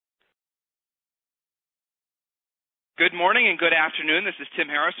Good morning and good afternoon. This is Tim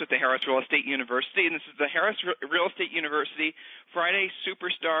Harris with the Harris Real Estate University, and this is the Harris Real Estate University Friday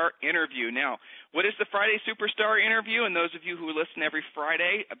Superstar Interview. Now, what is the Friday Superstar Interview? And those of you who listen every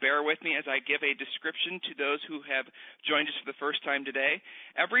Friday, bear with me as I give a description to those who have joined us for the first time today.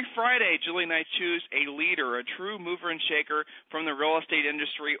 Every Friday, Julie and I choose a leader, a true mover and shaker from the real estate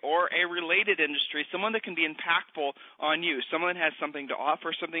industry or a related industry, someone that can be impactful on you, someone that has something to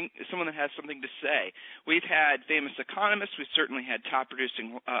offer, someone that has something to say. We've had famous economists. We've certainly had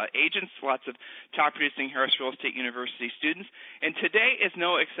top-producing agents, lots of top-producing Harris Real Estate University students, and today is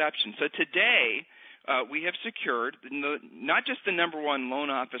no exception. So today we have secured not just the number one loan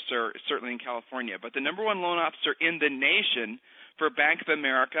officer, certainly in California, but the number one loan officer in the nation for Bank of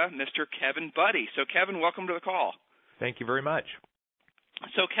America, Mr. Kevin Budde. So, Kevin, welcome to the call. Thank you very much.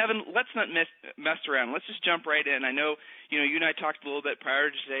 So, Kevin, let's not mess around. Let's just jump right in. I know, you and I talked a little bit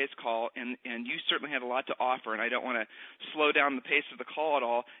prior to today's call, and you certainly have a lot to offer, and I don't want to slow down the pace of the call at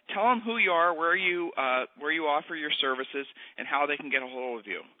all. Tell them who you are, where you offer your services, and how they can get a hold of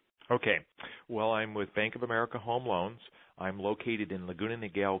you. Okay. Well, I'm with Bank of America Home Loans. I'm located in Laguna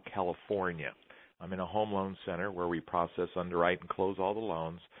Niguel, California. I'm in a home loan center where we process, underwrite, and close all the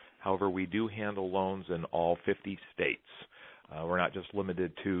loans. However, we do handle loans in all 50 states. We're not just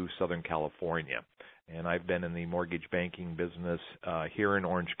limited to Southern California. And I've been in the mortgage banking business here in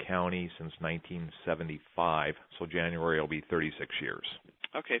Orange County since 1975. So January will be 36 years.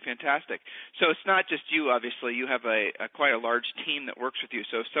 Okay, fantastic. So it's not just you, obviously. You have quite a large team that works with you.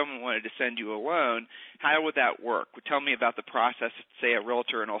 So if someone wanted to send you a loan, how would that work? Tell me about the process. Say a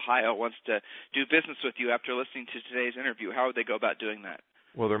realtor in Ohio wants to do business with you after listening to today's interview. How would they go about doing that?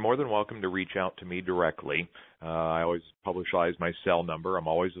 Well, they're more than welcome to reach out to me directly. I always publicize my cell number. I'm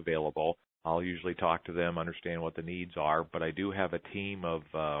always available. I'll usually talk to them, understand what the needs are, but I do have a team of,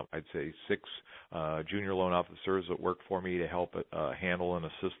 I'd say, 6 junior loan officers that work for me to help handle and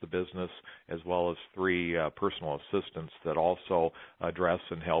assist the business, as well as 3 personal assistants that also address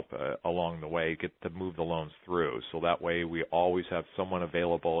and help along the way, get to move the loans through. So that way we always have someone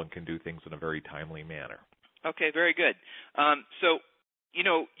available and can do things in a very timely manner. Okay, very good. So,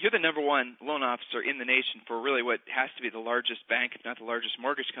 you're the number one loan officer in the nation for really what has to be the largest bank, if not the largest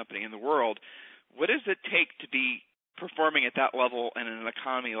mortgage company in the world. What does it take to be performing at that level in an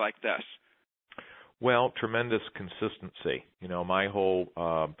economy like this? Well, tremendous consistency. My whole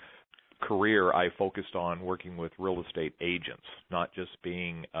career, I focused on working with real estate agents, not just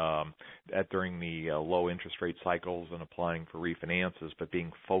being during the low interest rate cycles and applying for refinances, but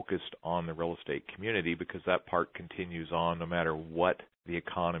being focused on the real estate community, because that part continues on no matter what the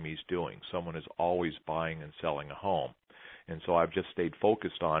economy's doing. Someone is always buying and selling a home. And so I've just stayed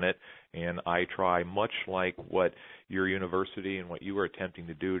focused on it, and I try, much like what your university and what you are attempting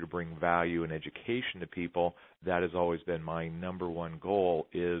to do to bring value and education to people. That has always been my number one goal,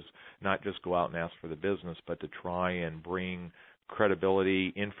 is not just go out and ask for the business, but to try and bring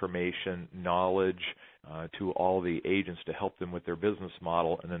credibility, information, knowledge to all the agents to help them with their business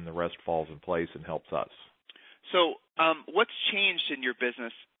model, and then the rest falls in place and helps us. So what's changed in your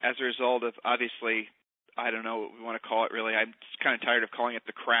business as a result of, obviously, I don't know what we want to call it, really. I'm just kind of tired of calling it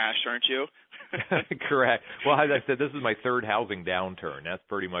the crash, aren't you? Correct. Well, as I said, this is my third housing downturn. That's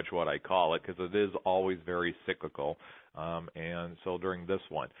pretty much what I call it, because it is always very cyclical. And so during this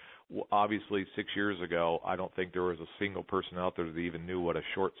one, obviously 6 years ago, I don't think there was a single person out there that even knew what a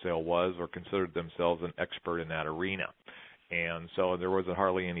short sale was or considered themselves an expert in that arena. And so there wasn't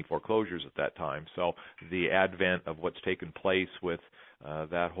hardly any foreclosures at that time. So the advent of what's taken place with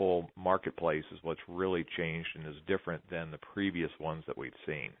that whole marketplace is what's really changed and is different than the previous ones that we've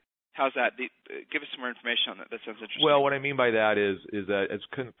seen. How's that? Give us some more information on that. That sounds interesting. Well, what I mean by that is that it's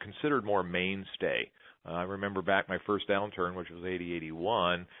considered more mainstay. I remember back my first downturn, which was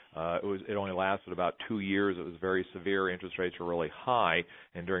 80-81, it only lasted about 2 years. It was very severe. Interest rates were really high,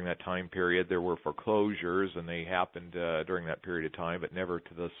 and during that time period there were foreclosures, and they happened during that period of time, but never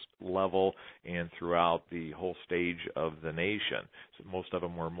to this level and throughout the whole stage of the nation. So most of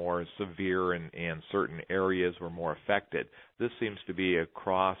them were more severe, and certain areas were more affected. This seems to be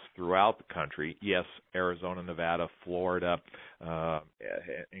across throughout the country. Yes, Arizona, Nevada, Florida,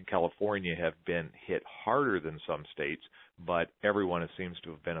 and California have been hit harder than some states, but everyone seems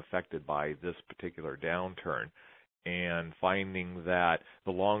to have been affected by this particular downturn. And finding that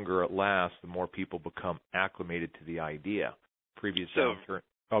the longer it lasts, the more people become acclimated to the idea. Previous downturn.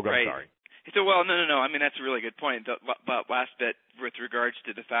 Oh, right. I'm sorry. So, well, no. I mean, that's a really good point. But last bit with regards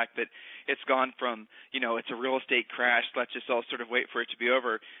to the fact that it's gone from, it's a real estate crash, let's just all sort of wait for it to be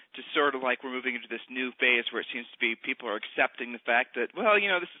over, to sort of like we're moving into this new phase where it seems to be people are accepting the fact that, well,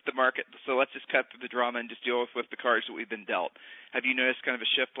 this is the market, so let's just cut through the drama and just deal with the cards that we've been dealt. Have you noticed kind of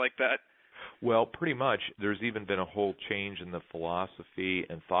a shift like that? Well, pretty much. There's even been a whole change in the philosophy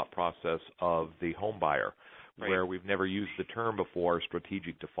and thought process of the home buyer, right, where we've never used the term before,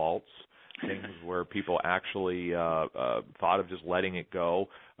 strategic defaults, things where people actually thought of just letting it go.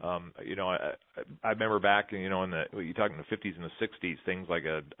 I remember back, you're talking the 50s and the 60s, things like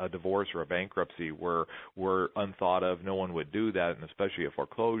a divorce or a bankruptcy were unthought of. No one would do that, and especially a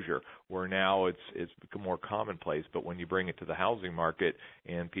foreclosure, where now it's become more commonplace. But when you bring it to the housing market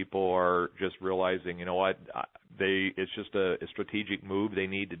and people are just realizing, it's just a strategic move they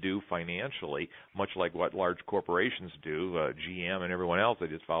need to do financially, much like what large corporations do, GM and everyone else. They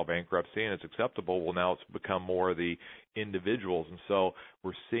just file bankruptcy and it's acceptable. Well, now it's become more of the individuals, and so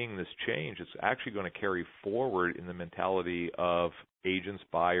we're seeing this change. It's actually going to carry forward in the mentality of agents,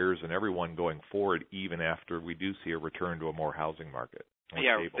 buyers, and everyone going forward, even after we do see a return to a more housing market.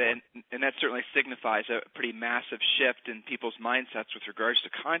 Yeah, and that certainly signifies a pretty massive shift in people's mindsets with regards to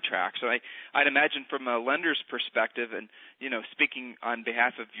contracts. So I'd imagine from a lender's perspective, and speaking on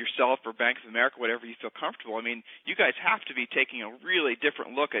behalf of yourself or Bank of America, whatever you feel comfortable, I mean, you guys have to be taking a really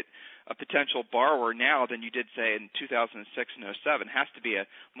different look at a potential borrower now than you did, say, in 2006 and 07. It has to be a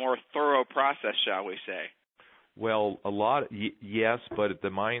more thorough process, shall we say. Well, yes, but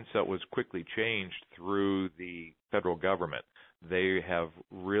the mindset was quickly changed through the federal government. They have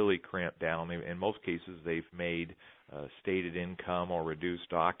really cramped down. In most cases, they've made stated income or reduced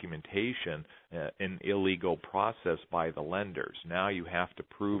documentation an illegal process by the lenders. Now you have to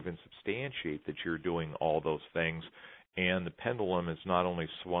prove and substantiate that you're doing all those things, and the pendulum is not only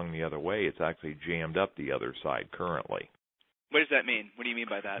swung the other way, it's actually jammed up the other side currently. What does that mean? What do you mean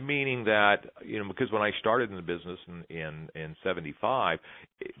by that? Meaning that, because when I started in the business in 75,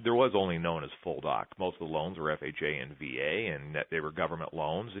 there was only known as full doc. Most of the loans were FHA and VA, and they were government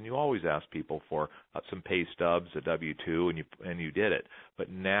loans, and you always asked people for some pay stubs, a W-2, and you did it. But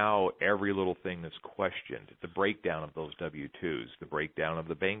now every little thing is questioned. The breakdown of those W-2s, the breakdown of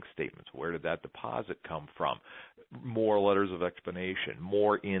the bank statements, where did that deposit come from? More letters of explanation,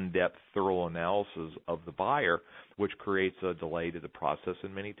 more in-depth, thorough analysis of the buyer, which creates a delay to the process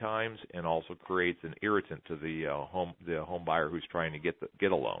in many times, and also creates an irritant to the home buyer who's trying to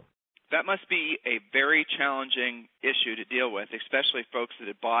get a loan. That must be a very challenging issue to deal with, especially folks that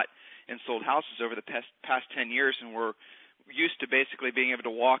have bought and sold houses over the past 10 years and were used to basically being able to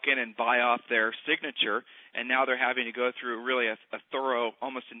walk in and buy off their signature, and now they're having to go through really a thorough,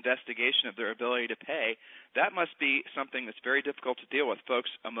 almost investigation of their ability to pay. That must be something that's very difficult to deal with, folks'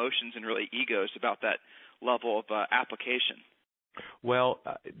 emotions and really egos about that level of application. Well,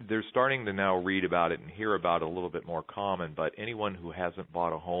 they're starting to now read about it and hear about it a little bit more common, but anyone who hasn't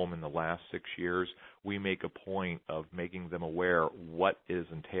bought a home in the last 6 years, we make a point of making them aware what is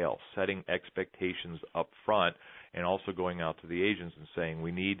entailed, setting expectations up front, and also going out to the agents and saying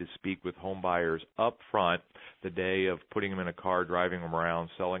we need to speak with home buyers up front the day of putting them in a car, driving them around,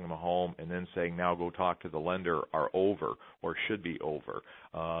 selling them a home, and then saying now go talk to the lender are over or should be over.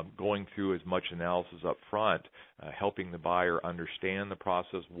 Going through as much analysis up front, helping the buyer understand the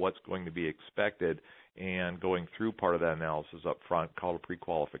process, what's going to be expected, and going through part of that analysis up front, called a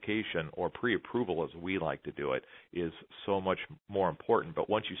pre-qualification or pre-approval as we like to do it, is so much more important. But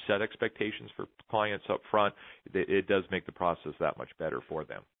once you set expectations for clients up front, it does make the process that much better for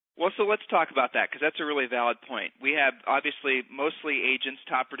them. Well, so let's talk about that, because that's a really valid point. We have, obviously, mostly agents,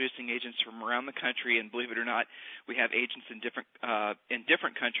 top-producing agents from around the country, and believe it or not, we have agents in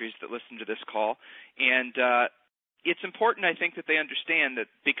different countries that listen to this call. And it's important, I think, that they understand that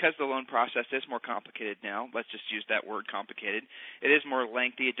because the loan process is more complicated now, let's just use that word, complicated, it is more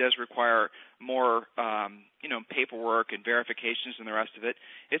lengthy, it does require more paperwork and verifications and the rest of it.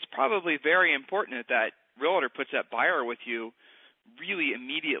 It's probably very important that realtor puts that buyer with you really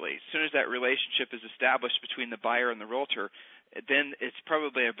immediately. As soon as that relationship is established between the buyer and the realtor, then it's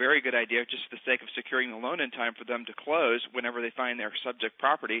probably a very good idea, just for the sake of securing the loan in time for them to close whenever they find their subject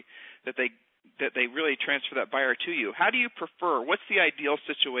property, that they really transfer that buyer to you. How do you prefer? What's the ideal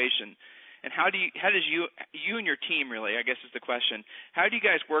situation? And how does you and your team, really, I guess is the question, how do you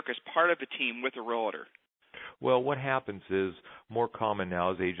guys work as part of a team with a realtor? Well, what happens is more common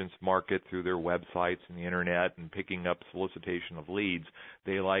now is agents market through their websites and the internet and picking up solicitation of leads.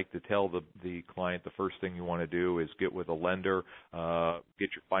 They like to tell the client the first thing you want to do is get with a lender,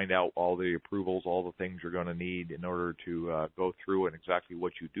 find out all the approvals, all the things you're going to need in order to go through and exactly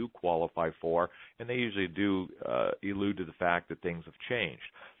what you do qualify for. And they usually do allude to the fact that things have changed.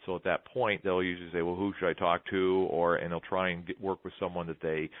 So at that point, they'll usually say, well, who should I talk to? And they'll try and work with someone that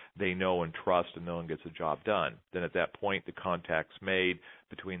they know and trust, and no one gets the job done. Then at that point, the contact's made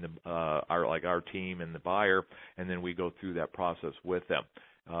between our team and the buyer, and then we go through that process with them.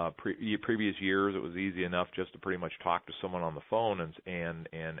 Previous years, it was easy enough just to pretty much talk to someone on the phone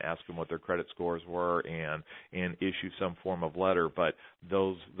and ask them what their credit scores were and issue some form of letter, but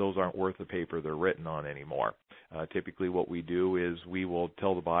those aren't worth the paper they're written on anymore. Typically what we do is we will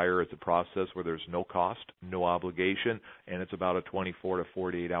tell the buyer it's a process where there's no cost, no obligation, and it's about a 24 to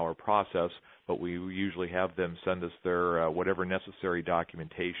 48-hour process, but we usually have them send us their whatever necessary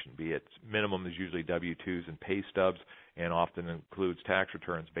documentation, be it minimum is usually W-2s and pay stubs, and often includes tax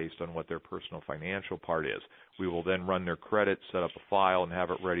returns based on what their personal financial part is. We will then run their credit, set up a file, and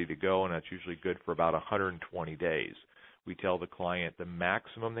have it ready to go, and that's usually good for about 120 days. We tell the client the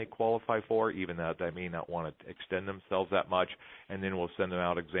maximum they qualify for, even though they may not want to extend themselves that much, and then we'll send them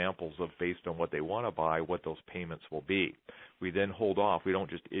out examples of, based on what they want to buy, what those payments will be. We then hold off. We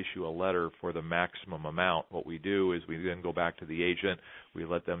don't just issue a letter for the maximum amount. What we do is we then go back to the agent. We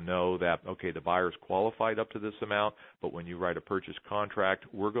let them know that, okay, the buyer's qualified up to this amount, but when you write a purchase contract,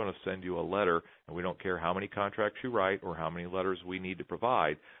 we're going to send you a letter, and we don't care how many contracts you write or how many letters we need to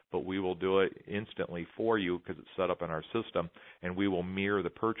provide, but we will do it instantly for you because it's set up in our system, and we will mirror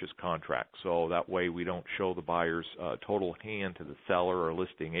the purchase contract. So that way we don't show the buyer's total hand to the seller or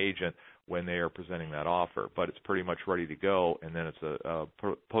listing agent when they are presenting that offer, but it's pretty much ready to go, and then it's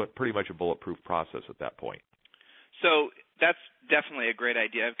pretty much a bulletproof process at that point. So that's definitely a great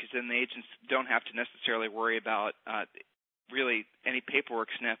idea, because then the agents don't have to necessarily worry about really any paperwork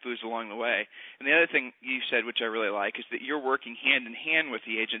snafus along the way. And the other thing you said, which I really like, is that you're working hand in hand with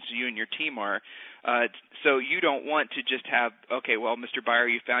the agents, you and your team are. So you don't want to just have, okay, well, Mr.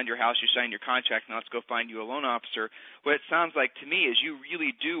 Buyer, you found your house, you signed your contract, now let's go find you a loan officer. What it sounds like to me is you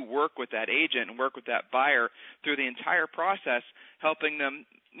really do work with that agent and work with that buyer through the entire process, helping them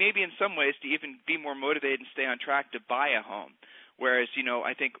maybe in some ways to even be more motivated and stay on track to buy a home. Whereas,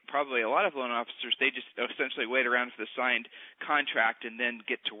 I think probably a lot of loan officers, they just essentially wait around for the signed contract and then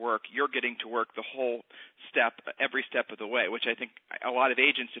get to work. You're getting to work the whole step, every step of the way, which I think a lot of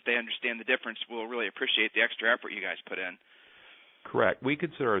agents, if they understand the difference, will really appreciate the extra effort you guys put in. Correct. We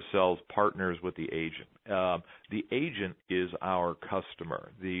consider ourselves partners with the agent. The agent is our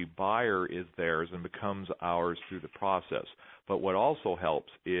customer. The buyer is theirs and becomes ours through the process. But what also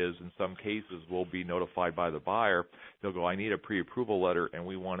helps is in some cases we'll be notified by the buyer. They'll go, I need a pre-approval letter, and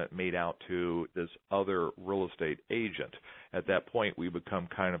we want it made out to this other real estate agent. At that point, we become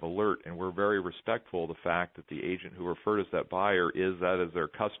kind of alert, and we're very respectful of the fact that the agent who referred us that buyer is that as their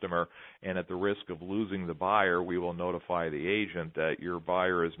customer, and at the risk of losing the buyer, we will notify the agent that your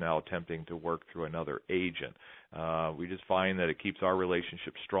buyer is now attempting to work through another agent. We just find that it keeps our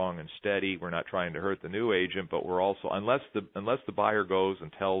relationship strong and steady. We're not trying to hurt the new agent, but we're also, unless the buyer goes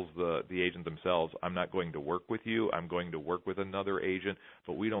and tells the agent themselves, I'm not going to work with you, I'm going to work with another agent,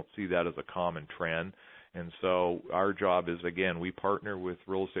 but we don't see that as a common trend. And so our job is, again, we partner with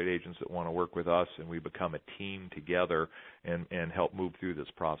real estate agents that want to work with us, and we become a team together and help move through this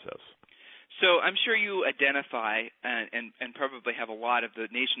process. So I'm sure you identify and probably have a lot of the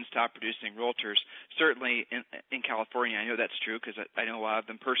nation's top producing realtors, certainly in California. I know that's true because I know a lot of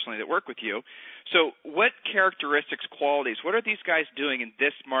them personally that work with you. So what characteristics, qualities, what are these guys doing in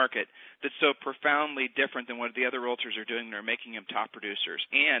this market that's so profoundly different than what the other realtors are doing that are making them top producers?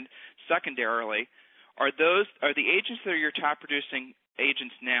 And secondarily, are the agents that are your top producing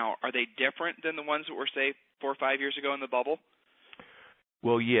agents now, are they different than the ones that were, say, 4 or 5 years ago in the bubble?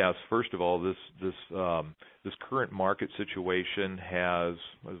 Well, yes. First of all, this current market situation has,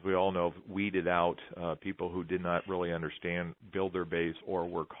 as we all know, weeded out people who did not really understand, build their base, or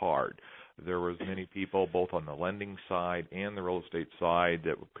work hard. There was many people, both on the lending side and the real estate side,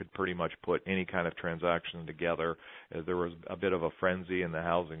 that could pretty much put any kind of transaction together. There was a bit of a frenzy in the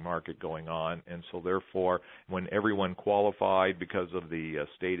housing market going on, and so therefore, when everyone qualified because of the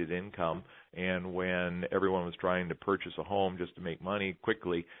stated income, And when everyone was trying to purchase a home just to make money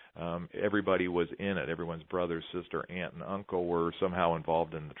quickly, everybody was in it. Everyone's brother, sister, aunt, and uncle were somehow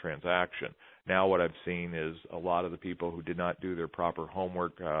involved in the transaction. Now what I've seen is a lot of the people who did not do their proper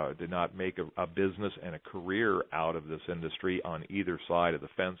homework, did not make a business and a career out of this industry on either side of the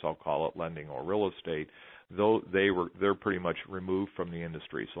fence, I'll call it, lending or real estate, though they're pretty much removed from the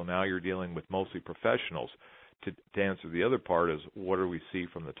industry. So now you're dealing with mostly professionals. To answer the other part is, what do we see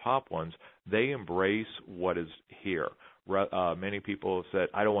from the top ones? They embrace what is here. Many people have said,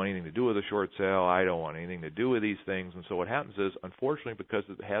 I don't want anything to do with a short sale. I don't want anything to do with these things. And so what happens is, unfortunately, because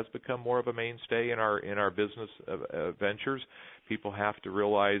it has become more of a mainstay in our business ventures, people have to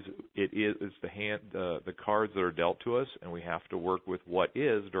realize it's the cards that are dealt to us, and we have to work with what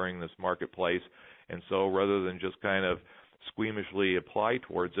is during this marketplace. And so rather than just kind of squeamishly apply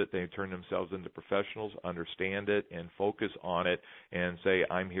towards it, they turn themselves into professionals, understand it, and focus on it, and say,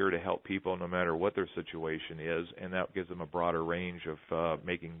 I'm here to help people no matter what their situation is, and that gives them a broader range of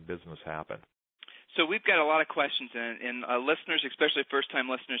making business happen. So we've got a lot of questions, and listeners, especially first-time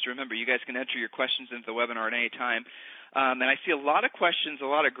listeners, remember, you guys can enter your questions into the webinar at any time. And I see a lot of questions, a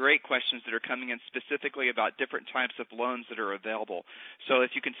lot of great questions that are coming in specifically about different types of loans that are available. So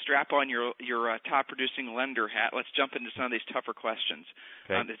if you can strap on your top-producing lender hat, let's jump into some of these tougher questions.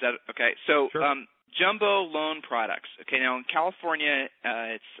 Okay. Is that okay? So sure. Jumbo loan products. Okay, now in California,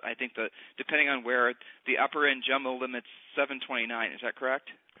 it's I think depending on where, the upper-end jumbo limit's $729. Is that correct?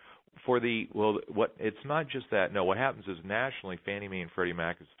 It's not just that. No, what happens is nationally, Fannie Mae and Freddie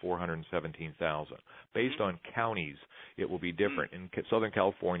Mac is $417,000. Based on counties, it will be different. In Southern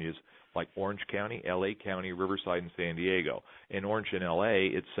California, is like Orange County, LA County, Riverside, and San Diego. In Orange and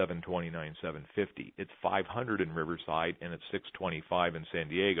LA, it's $729, $750. It's $500 in Riverside, and it's $625 in San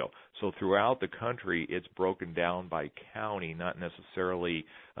Diego. So throughout the country, it's broken down by county, not necessarily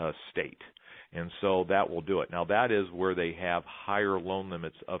state. And so that will do it. Now, that is where they have higher loan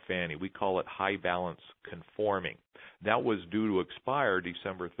limits of Fannie. We call it high balance conforming. That was due to expire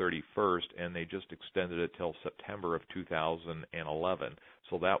December 31st, and they just extended it till September of 2011.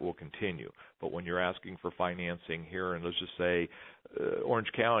 So that will continue. But when you're asking for financing here, and let's just say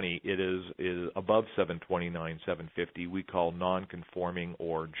Orange County, it is above $729, $750. We call non-conforming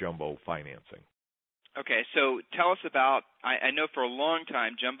or jumbo financing. Okay, so tell us about, I know for a long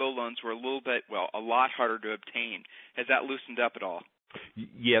time jumbo loans were a lot harder to obtain. Has that loosened up at all?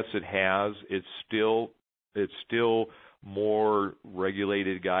 Yes, it has. It's still more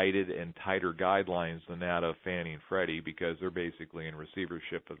regulated, guided, and tighter guidelines than that of Fannie and Freddie, because they're basically in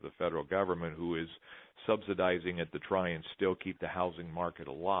receivership of the federal government, who is subsidizing it to try and still keep the housing market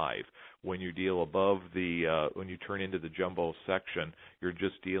alive. When you deal above when you turn into the jumbo section, you're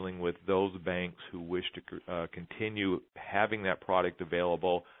just dealing with those banks who wish to continue having that product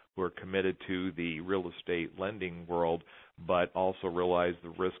available, who are committed to the real estate lending world, but also realize the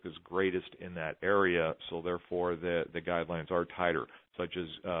risk is greatest in that area, so therefore the guidelines are tighter, such as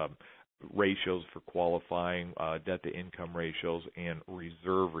ratios for qualifying, debt-to-income ratios, and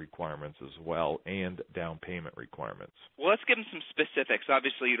reserve requirements as well, and down payment requirements. Well, let's give them some specifics.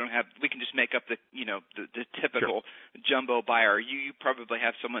 Obviously, we can just make up the typical jumbo buyer. You probably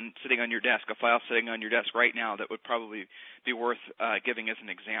have someone sitting on your desk, a file sitting on your desk right now that would probably be worth giving as an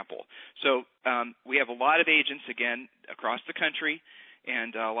example. So we have a lot of agents, again, across the country,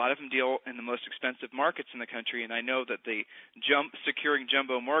 and a lot of them deal in the most expensive markets in the country. And I know that the securing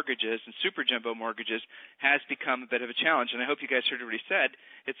jumbo mortgages and super jumbo mortgages has become a bit of a challenge. And I hope you guys heard what he said.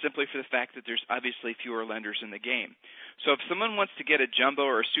 It's simply for the fact that there's obviously fewer lenders in the game. So if someone wants to get a jumbo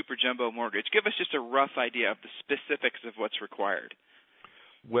or a super jumbo mortgage, give us just a rough idea of the specifics of what's required.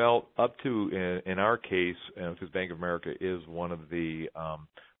 Well, up to, in our case, because Bank of America is one of the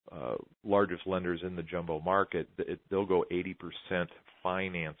largest lenders in the jumbo market, they'll go 80%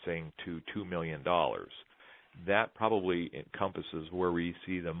 financing to $2 million. That probably encompasses where we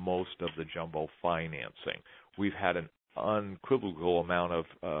see the most of the jumbo financing. We've had an unequivocal amount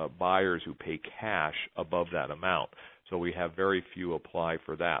of buyers who pay cash above that amount, so we have very few apply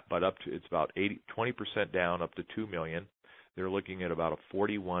for that. But it's about 20% down up to $2 million. They're looking at about a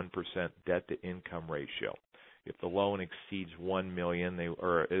 41% debt-to-income ratio. If the loan exceeds $1 million,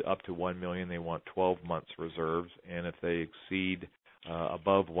 or up to $1 million, they want 12 months reserves, and if they exceed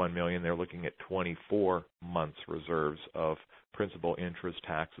above $1 million, they're looking at 24 months reserves of principal, interest,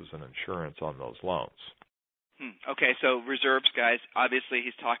 taxes, and insurance on those loans. Okay, so reserves, guys, obviously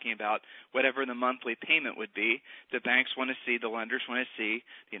he's talking about whatever the monthly payment would be. The banks want to see, the lenders want to see,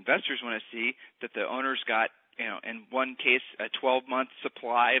 the investors want to see that the owner's got in one case, a 12-month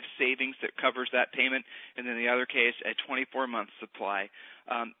supply of savings that covers that payment, and then the other case, a 24-month supply.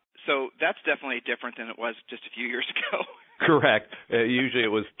 So that's definitely different than it was just a few years ago. Correct. Usually it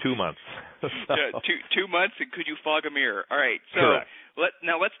was 2 months. So. Yeah, 2 months, and could you fog a mirror? All right. So correct.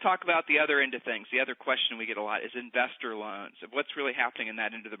 Now let's talk about the other end of things. The other question we get a lot is investor loans. What's really happening in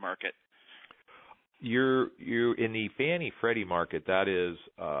that end of the market? You're in the Fannie Freddie market. That is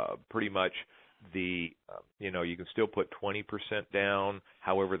pretty much the you can still put 20% down.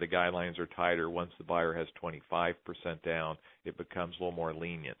 However, the guidelines are tighter. Once the buyer has 25% down, it becomes a little more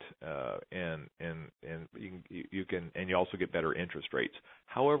lenient, and you also get better interest rates.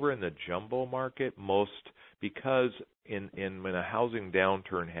 However, in the jumbo market, because when a housing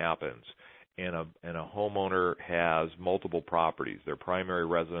downturn happens, and a homeowner has multiple properties, their primary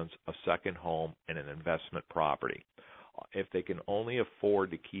residence, a second home, and an investment property. If they can only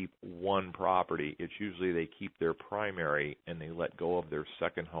afford to keep one property, it's usually they keep their primary and they let go of their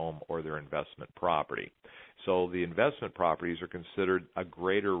second home or their investment property. So the investment properties are considered a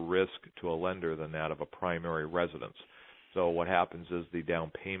greater risk to a lender than that of a primary residence. So what happens is the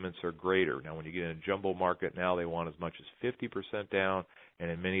down payments are greater. Now, when you get in a jumbo market now, they want as much as 50% down, and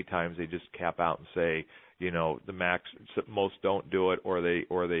then many times they just cap out and say, the max. Most don't do it, or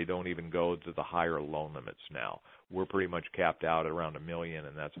they don't even go to the higher loan limits now. We're pretty much capped out at around $1 million,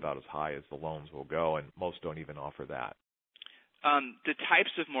 and that's about as high as the loans will go, and most don't even offer that. The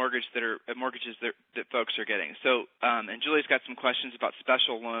types of mortgages that folks are getting. So, and Julie's got some questions about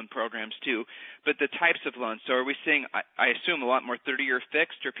special loan programs too. But the types of loans. So, are we seeing? I assume a lot more 30-year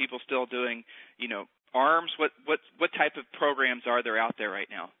fixed. Are people still doing, ARMs? What type of programs are there out there right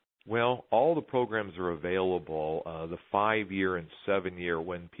now? Well, all the programs are available, the 5-year and 7-year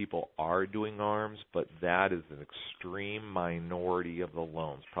when people are doing ARMs, but that is an extreme minority of the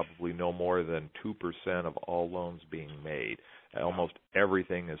loans, probably no more than 2% of all loans being made. Almost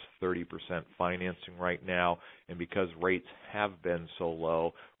everything is 30% financing right now, and because rates have been so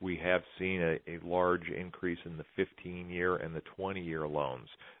low, we have seen a large increase in the 15-year and the 20-year loans,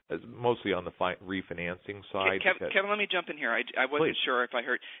 mostly on the refinancing side. Kevin, let me jump in here. I wasn't Please. Sure if I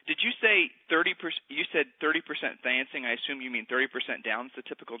heard. Did you say 30%? You said 30% financing. I assume you mean 30% down is the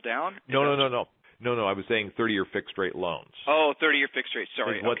typical down? No. I was saying 30-year fixed rate loans. Oh, 30-year fixed rate.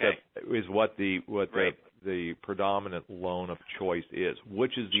 Sorry. Is what right. the predominant loan of choice is,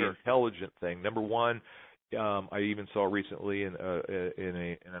 which is the intelligent thing. Number one, I even saw recently in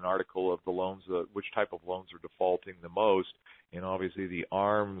an article of the loans, which type of loans are defaulting the most, and obviously the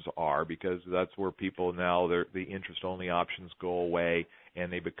ARMs are, because that's where people now the interest-only options go away,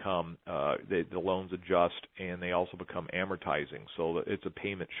 and they become the loans adjust, and they also become amortizing, so it's a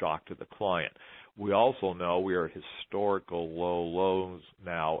payment shock to the client. We also know we are at historical low lows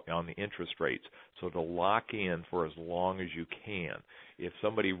now on the interest rates, so to lock in for as long as you can. If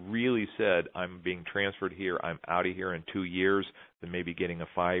somebody really said, I'm being transferred here, I'm out of here in 2 years, then maybe getting a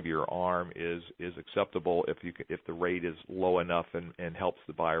 5-year ARM is acceptable if the rate is low enough and helps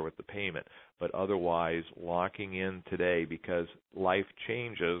the buyer with the payment. But otherwise, locking in today, because life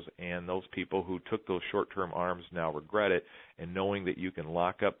changes and those people who took those short-term ARMs now regret it, and knowing that you can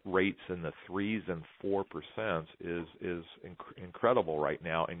lock up rates in the 3s and 4% is incredible right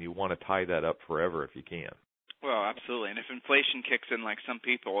now, and you want to tie that up forever if you can. Well, absolutely. And if inflation kicks in like some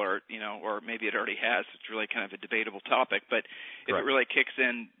people, or maybe it already has, it's really kind of a debatable topic. But if it really kicks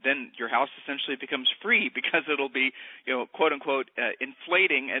in, then your house essentially becomes free, because it'll be, quote unquote,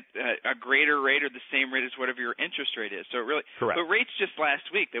 inflating at a greater rate or the same rate as whatever your interest rate is. So it really, but rates just last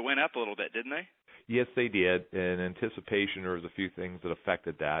week, they went up a little bit, didn't they? Yes, they did. In anticipation, there was a few things that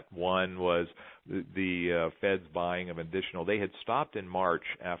affected that. One was the Fed's buying of additional. They had stopped in March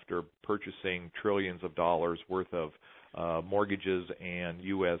after purchasing trillions of dollars worth of mortgages and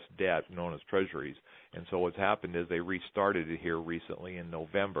U.S. debt known as treasuries. And so what's happened is they restarted it here recently in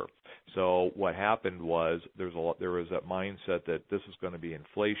November. So what happened was there was that mindset that this is going to be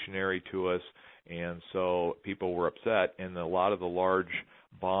inflationary to us, and so people were upset, and a lot of the large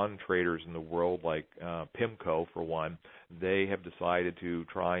bond traders in the world, like PIMCO for one, they have decided to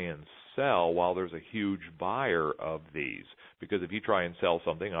try and sell while there's a huge buyer of these. Because if you try and sell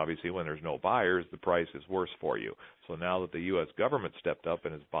something, obviously when there's no buyers, the price is worse for you. So now that the U.S. government stepped up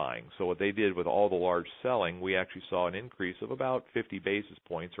and is buying. So what they did with all the large selling, we actually saw an increase of about 50 basis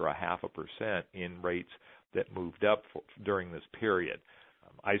points or 0.5% in rates that moved up during this period.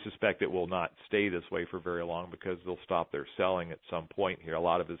 I suspect it will not stay this way for very long, because they'll stop their selling at some point here. A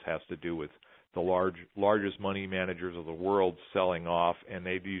lot of this has to do with largest money managers of the world selling off, and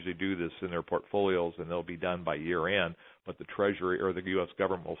they usually do this in their portfolios, and they'll be done by year end. But the Treasury or the U.S.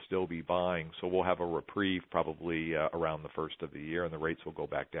 government will still be buying, so we'll have a reprieve probably around the first of the year, and the rates will go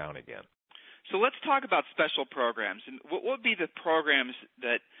back down again. So let's talk about special programs. And what would be the programs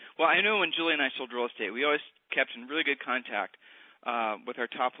that, well, I know when Julie and I sold real estate, we always kept in really good contact with our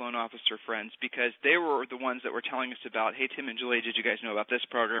top loan officer friends, because they were the ones that were telling us about, hey, Tim and Julie, did you guys know about this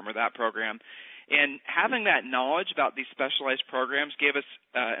program or that program? And having that knowledge about these specialized programs gave us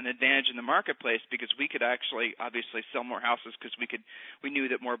an advantage in the marketplace, because we could actually obviously sell more houses, because we knew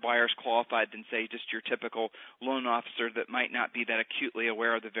that more buyers qualified than, say, just your typical loan officer that might not be that acutely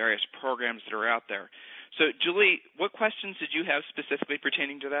aware of the various programs that are out there. So, Julie, what questions did you have specifically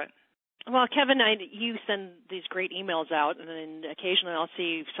pertaining to that? Well, Kevin, you send these great emails out, and then occasionally I'll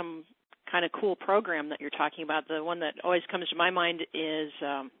see some kind of cool program that you're talking about. The one that always comes to my mind is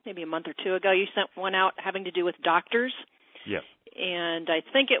maybe a month or two ago you sent one out having to do with doctors. Yes. And I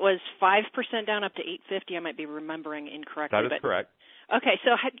think it was 5% down up to $850. I might be remembering incorrectly. That is correct. Okay,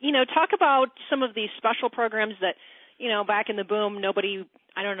 so talk about some of these special programs that, back in the boom,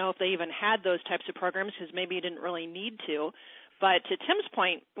 I don't know if they even had those types of programs, because maybe you didn't really need to. But to Tim's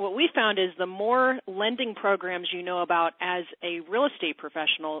point, what we found is the more lending programs you know about as a real estate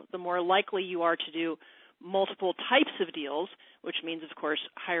professional, the more likely you are to do multiple types of deals, which means, of course,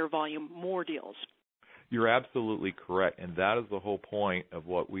 higher volume, more deals. You're absolutely correct, and that is the whole point of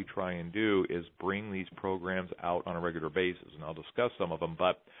what we try and do, is bring these programs out on a regular basis, and I'll discuss some of them.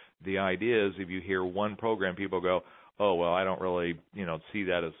 But the idea is, if you hear one program, people go, oh, well, I don't really see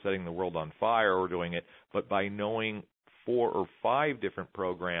that as setting the world on fire or doing it. But by knowing 4 or 5 different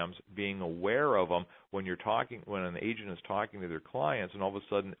programs, being aware of them, when an agent is talking to their clients, and all of a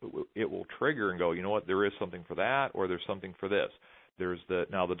sudden it will trigger and go, you know what, there is something for that, or there's something for this.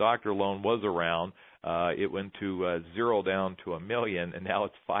 Now the doctor loan was around. It went to 0 down to $1 million, and now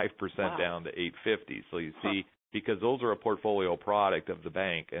it's 5% down to $850. So you see, because those are a portfolio product of the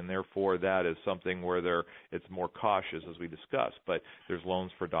bank, and therefore that is something where it's more cautious, as we discussed. But there's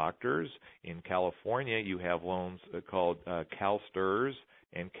loans for doctors. In California, you have loans called CalSTRS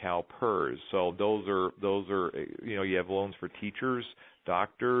and CalPERS. So those are you have loans for teachers,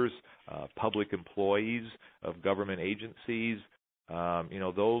 doctors, public employees of government agencies.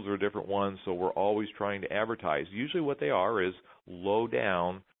 Those are different ones. So we're always trying to advertise. Usually what they are is low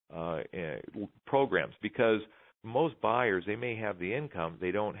down programs, because most buyers, they may have the income, they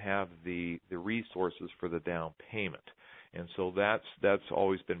don't have the resources for the down payment. And so that's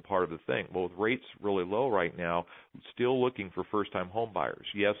always been part of the thing. Well, with rates really low right now, still looking for first-time home buyers.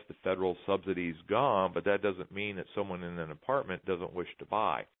 Yes, the federal subsidy's gone, but that doesn't mean that someone in an apartment doesn't wish to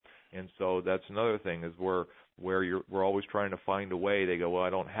buy. And so that's another thing, is we're always trying to find a way. They go, well, I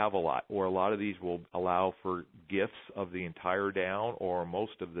don't have a lot. Or a lot of these will allow for gifts of the entire down or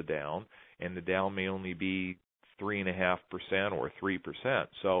most of the down, and the down may only be 3.5% or 3%.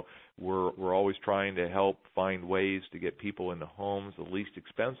 So we're always trying to help find ways to get people into homes the least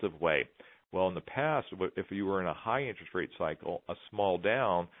expensive way. Well, in the past, if you were in a high interest rate cycle, a small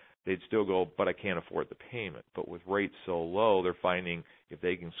down, they'd still go, but I can't afford the payment. But with rates so low, they're finding if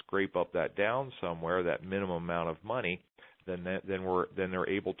they can scrape up that down somewhere, that minimum amount of money, then they're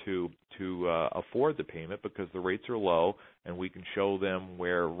able to afford the payment, because the rates are low, and we can show them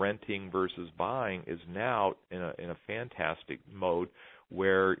where renting versus buying is now in a fantastic mode,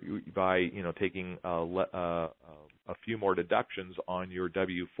 where by taking a few more deductions on your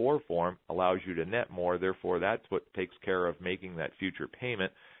W-4 form allows you to net more. Therefore, that's what takes care of making that future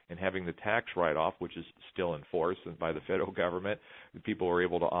payment. And having the tax write-off, which is still enforced by the federal government, people are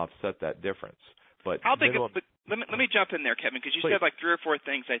able to offset that difference. But how big? Let me jump in there, Kevin, because you said like 3 or 4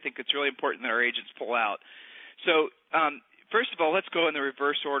 things I think it's really important that our agents pull out. So first of all, let's go in the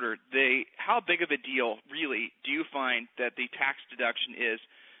reverse order. How big of a deal, really, do you find that the tax deduction is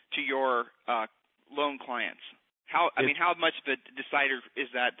to your loan clients? How much of a decider is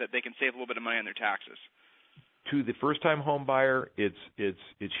that they can save a little bit of money on their taxes? To the first-time home buyer, it's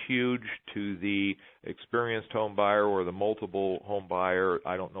huge. To the experienced home buyer or the multiple home buyer,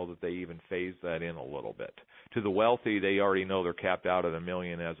 I don't know that they even phase that in a little bit. To the wealthy, they already know they're capped out at $1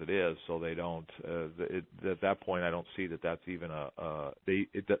 million as it is, so they don't. At that point, I don't see that that's even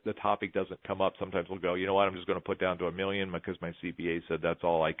the topic doesn't come up. Sometimes we'll go, you know what, I'm just going to put down to $1 million because my CPA said that's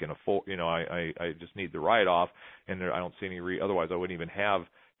all I can afford. I just need the write-off, and I don't see any. Otherwise, I wouldn't even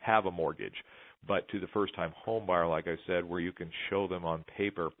have a mortgage. But to the first-time home buyer, like I said, where you can show them on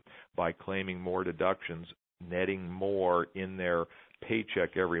paper by claiming more deductions, netting more in their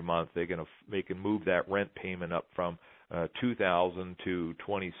paycheck every month, they can move that rent payment up from $2,000 to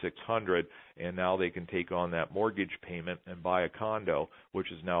 $2,600, and now they can take on that mortgage payment and buy a condo,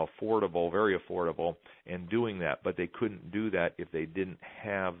 which is now affordable, very affordable, and doing that. But they couldn't do that if they didn't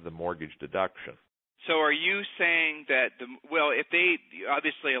have the mortgage deduction. So are you saying that if they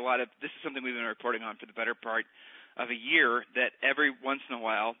obviously this is something we've been reporting on for the better part of a year, that every once in a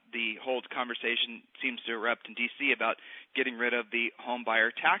while the whole conversation seems to erupt in D.C. about getting rid of the home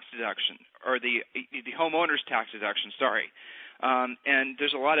buyer tax deduction, or the homeowner's tax deduction, and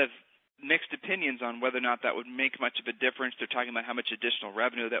there's a lot of mixed opinions on whether or not that would make much of a difference. They're talking about how much additional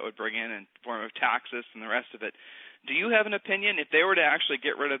revenue that would bring in form of taxes and the rest of it. Do you have an opinion? If they were to actually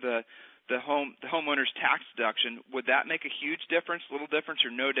get rid of the homeowner's tax deduction, would that make a huge difference, little difference,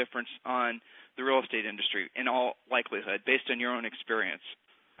 or no difference on the real estate industry in all likelihood, based on your own experience?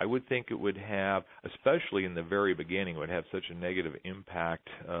 I would think it would have, especially in the very beginning, would have such a negative impact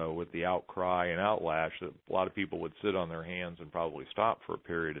with the outcry and outlash that a lot of people would sit on their hands and probably stop for a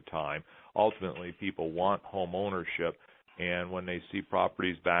period of time. Ultimately, people want home ownership, and when they see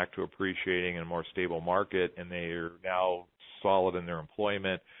properties back to appreciating in a more stable market and they are now solid in their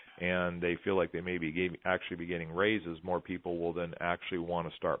employment and they feel like they may be actually be getting raises, more people will then actually want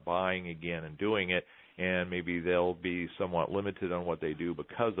to start buying again and doing it, and maybe they'll be somewhat limited on what they do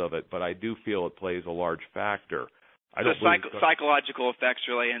because of it. But I do feel it plays a large factor. Psychological effects,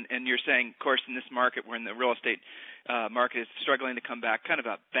 really, and you're saying, of course, in this market, where in the real estate market is struggling to come back, kind of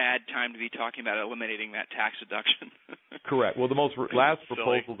a bad time to be talking about eliminating that tax deduction. Correct. Well, the last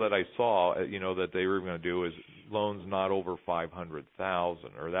proposal that I saw, that they were going to do is loans not over $500,000,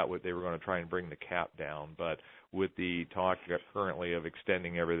 or they were going to try and bring the cap down. But with the talk currently of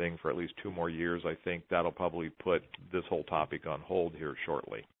extending everything for at least 2 more years, I think that'll probably put this whole topic on hold here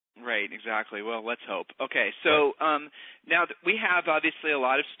shortly. Right, exactly. Well, let's hope. Okay, so now we have obviously a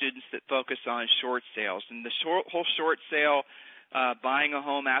lot of students that focus on short sales, and the whole short sale, buying a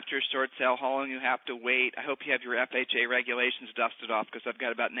home after a short sale, how long you have to wait. I hope you have your FHA regulations dusted off, because I've got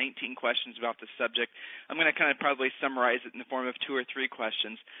about 19 questions about this subject. I'm going to kind of probably summarize it in the form of 2 or 3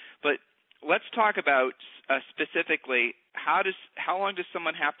 questions. But let's talk about specifically how long does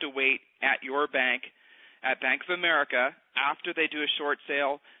someone have to wait at your bank, at Bank of America, after they do a short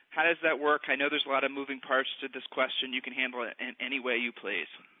sale? How does that work? I know there's a lot of moving parts to this question. You can handle it in any way you please.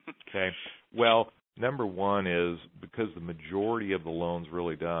 Okay. Well, number one is because the majority of the loans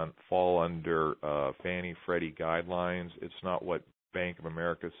really fall under Fannie Freddie guidelines. It's not what Bank of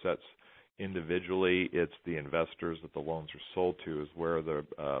America sets individually. It's the investors that the loans are sold to is where the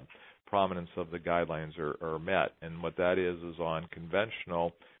prominence of the guidelines are met. And what that is on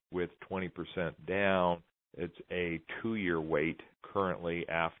conventional with 20% down, it's a 2-year wait currently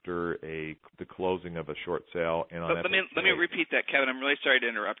after the closing of a short sale. And let me repeat that, Kevin. I'm really sorry to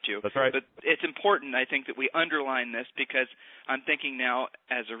interrupt you. That's right. But it's important, I think, that we underline this, because I'm thinking now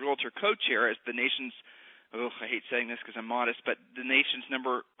as a realtor co-chair, as the nation's, I hate saying this because I'm modest, but the nation's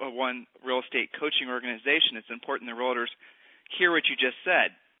number 1 real estate coaching organization, it's important the realtors hear what you just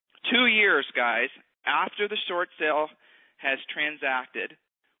said. 2 years, guys, after the short sale has transacted,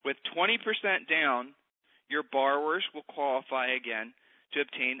 with 20% down, your borrowers will qualify again to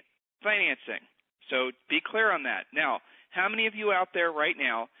obtain financing. So be clear on that. Now, how many of you out there right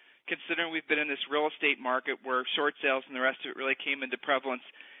now, considering we've been in this real estate market where short sales and the rest of it really came into prevalence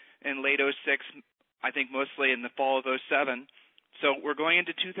in late 06, I think mostly in the fall of 07, so we're going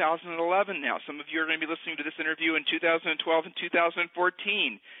into 2011 now. Some of you are going to be listening to this interview in 2012 and 2014.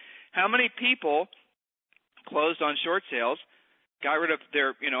 How many people closed on short sales, got rid of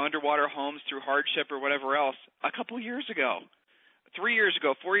their underwater homes through hardship or whatever else a couple years ago, 3 years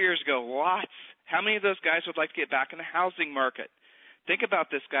ago, 4 years ago? Lots. How many of those guys would like to get back in the housing market? Think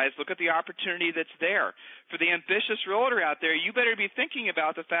about this, guys. Look at the opportunity that's there. For the ambitious realtor out there, you better be thinking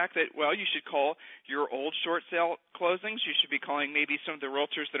about the fact that, well, you should call your old short sale closings. You should be calling maybe some of the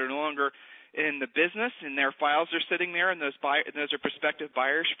realtors that are no longer in the business, and their files are sitting there, and those are prospective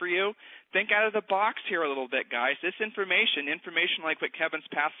buyers for you. Think out of the box here a little bit, guys. This information like what Kevin's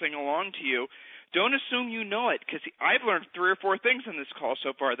passing along to you, don't assume you know it, because I've learned 3 or 4 things in this call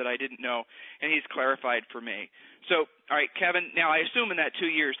so far that I didn't know, and he's clarified for me. So, all right, Kevin, now I assume in that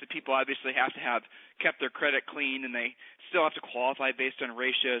 2 years that people obviously have to have kept their credit clean, and they still have to qualify based on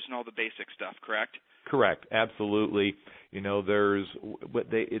ratios and all the basic stuff, correct? Correct, absolutely.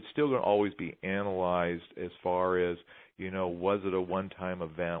 It's still going to always be analyzed as far as, was it a one-time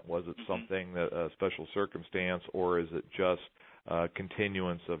event? Was it something that a special circumstance, or is it just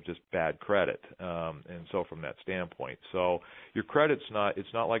continuance of just bad credit? And so from that standpoint, so your credit's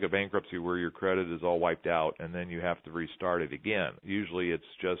it's not like a bankruptcy where your credit is all wiped out and then you have to restart it again. Usually it's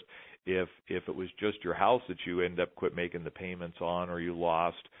just If it was just your house that you end up quit making the payments on or you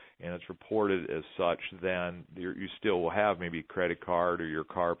lost and it's reported as such, then you still will have maybe a credit card or your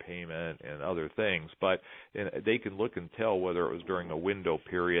car payment and other things. But they can look and tell whether it was during a window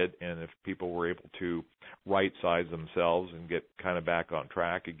period and if people were able to right-size themselves and get kind of back on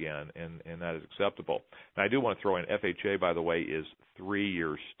track again, and that is acceptable. And I do want to throw in FHA, by the way, is 3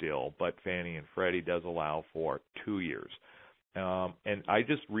 years still, but Fannie and Freddie does allow for 2 years. And I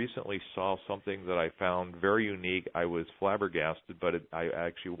just recently saw something that I found very unique. I was flabbergasted, but I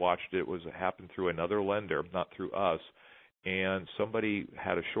actually watched it. It happened through another lender, not through us. And somebody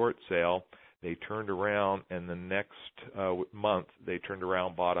had a short sale. They turned around, and the next month they turned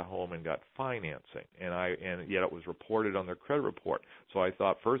around, bought a home, and got financing. And yet it was reported on their credit report. So I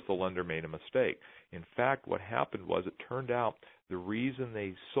thought first the lender made a mistake. In fact, what happened was it turned out the reason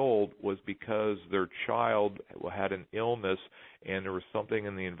they sold was because their child had an illness and there was something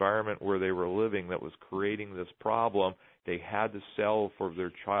in the environment where they were living that was creating this problem. They had to sell for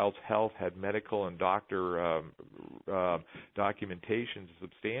their child's health, had medical and doctor documentation to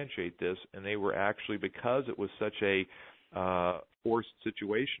substantiate this, and they were actually, because it was such a forced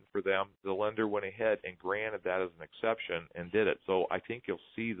situation for them, the lender went ahead and granted that as an exception and did it. So I think you'll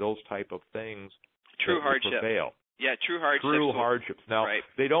see those type of things True hardship. prevail. Yeah, true hardships. True hardships. Now, right.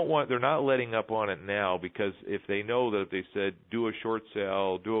 they're not letting up on it now, because if they know that if they said do a short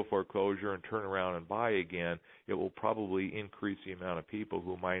sale, do a foreclosure, and turn around and buy again, it will probably increase the amount of people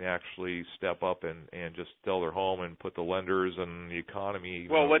who might actually step up and just sell their home and put the lenders and the economy.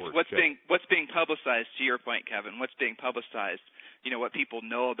 Well, what's being publicized, to your point, Kevin, what's being publicized, what people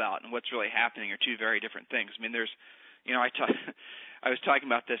know about and what's really happening are two very different things. I mean, there's, I was talking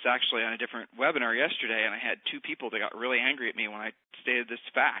about this actually on a different webinar yesterday, and I had two people that got really angry at me when I stated this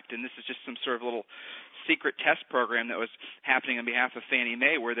fact. And this is just some sort of little secret test program that was happening on behalf of Fannie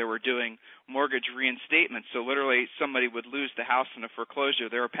Mae, where they were doing mortgage reinstatement. So literally somebody would lose the house in a foreclosure.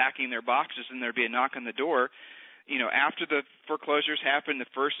 They were packing their boxes, and there'd be a knock on the door. After the foreclosures happened, the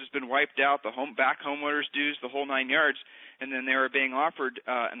first has been wiped out, the homeowners' dues, the whole 9 yards, and then they were being offered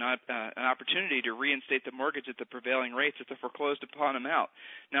an opportunity to reinstate the mortgage at the prevailing rates at the foreclosed upon amount.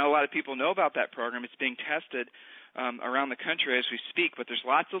 Now, a lot of people know about that program. It's being tested around the country as we speak, but there's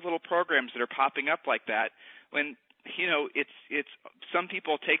lots of little programs that are popping up like that. When it's some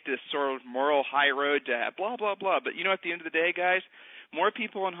people take this sort of moral high road to blah blah blah, but at the end of the day, guys, more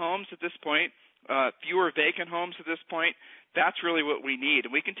people in homes at this point. Fewer vacant homes at this point. That's really what we need,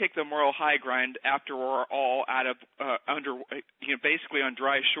 and we can take the moral high grind after we're all out of basically on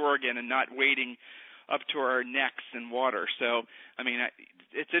dry shore again, and not wading up to our necks in water. So, I mean,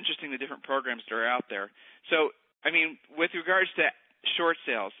 it's interesting the different programs that are out there. So, I mean, with regards to short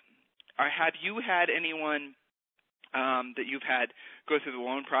sales, have you had anyone that you've had go through the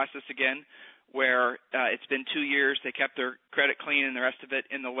loan process again, where it's been 2 years, they kept their credit clean and the rest of it,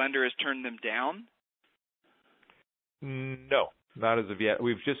 and the lender has turned them down? No, not as of yet.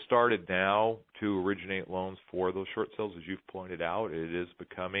 We've just started now to originate loans for those short sales, as you've pointed out. It is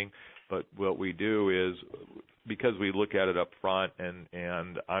becoming, but what we do is, because we look at it up front,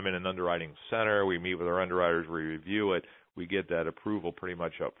 and I'm in an underwriting center, we meet with our underwriters, we review it, we get that approval pretty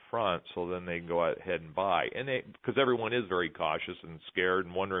much up front, so then they can go ahead and buy. And because everyone is very cautious and scared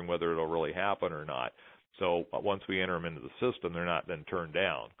and wondering whether it'll really happen or not. So once we enter them into the system, they're not then turned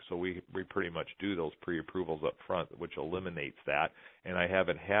down. So we pretty much do those pre-approvals up front, which eliminates that. And I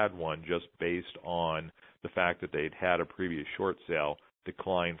haven't had one just based on the fact that they'd had a previous short sale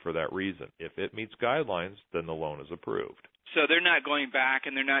decline for that reason. If it meets guidelines, then the loan is approved. So they're not going back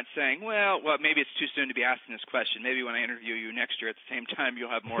and they're not saying, well, maybe it's too soon to be asking this question. Maybe when I interview you next year at the same time, you'll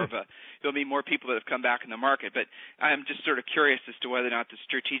have there'll be more people that have come back in the market. But I'm just sort of curious as to whether or not the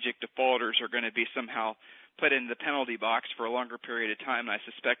strategic defaulters are going to be somehow put in the penalty box for a longer period of time, and I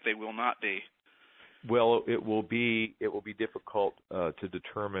suspect they will not be. Well, it will be difficult to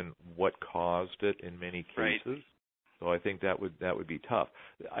determine what caused it in many cases. Right. So I think that would be tough.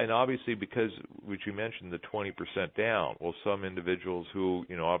 And obviously, because, which you mentioned, the 20% down, well, some individuals who,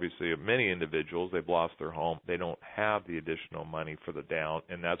 obviously many individuals, they've lost their home, they don't have the additional money for the down,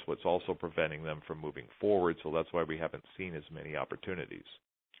 and that's what's also preventing them from moving forward. So that's why we haven't seen as many opportunities.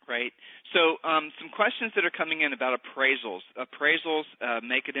 Right. So some questions that are coming in about appraisals. Appraisals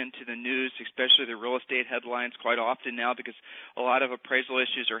make it into the news, especially the real estate headlines, quite often now, because a lot of appraisal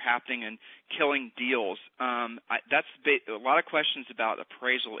issues are happening and killing deals. That's a lot of questions about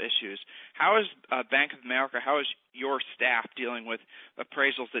appraisal issues. How is Bank of America, how is your staff dealing with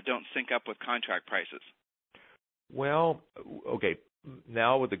appraisals that don't sync up with contract prices? Well, okay,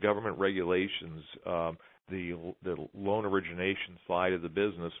 now with the government regulations, the loan origination side of the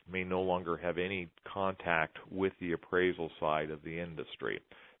business may no longer have any contact with the appraisal side of the industry.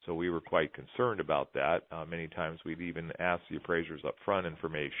 So we were quite concerned about that. Many times we'd even ask the appraisers up front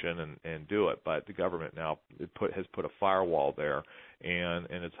information and do it, but the government now has put a firewall there, and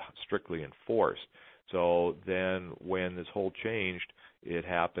it's strictly enforced. So then when this whole changed, it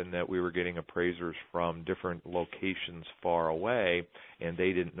happened that we were getting appraisers from different locations far away, and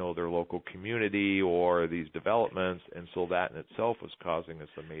they didn't know their local community or these developments, and so that in itself was causing us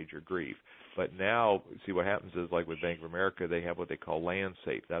a major grief. But now, see, what happens is, like with Bank of America, they have what they call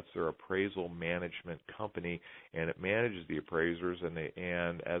LandSafe. That's their appraisal management company, and it manages the appraisers. And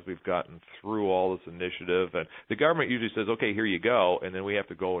as we've gotten through all this initiative, and the government usually says, okay, here you go, and then we have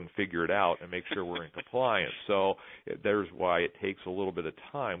to go and figure it out and make sure we're in compliance. So there's why it takes a little bit of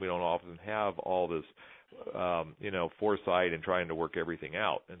time. We don't often have all this, foresight and trying to work everything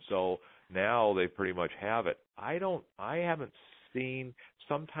out. And so now they pretty much have it. I haven't seen.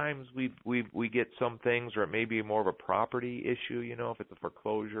 Sometimes we get some things, or it may be more of a property issue, if it's a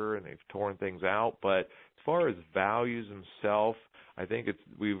foreclosure and they've torn things out. But as far as values themselves, I think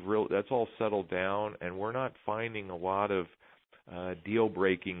that's all settled down, and we're not finding a lot of deal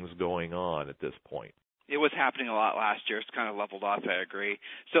breakings going on at this point. It was happening a lot last year. It's kind of leveled off, I agree.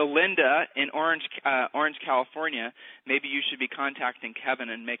 So, Linda, in Orange, California, maybe you should be contacting Kevin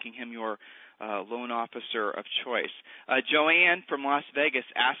and making him your loan officer of choice. Joanne from Las Vegas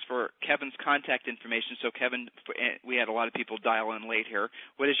asked for Kevin's contact information. So, Kevin, we had a lot of people dial in late here.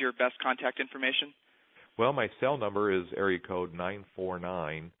 What is your best contact information? Well, my cell number is area code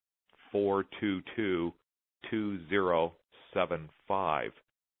 949-422-2075.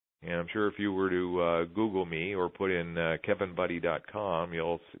 And I'm sure if you were to Google me or put in kevinbudde.com,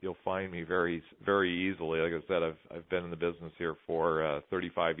 you'll find me very, very easily. Like I said, I've been in the business here for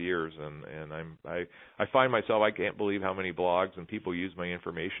 35 years, and I find myself, I can't believe how many blogs and people use my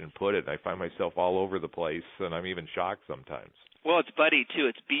information and put it. I find myself all over the place, and I'm even shocked sometimes. Well, it's Budde too.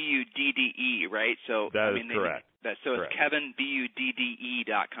 It's Budde, right? So that is correct. It's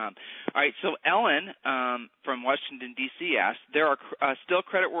KevinBudde.com. All right. So Ellen from Washington D.C. asked, there are still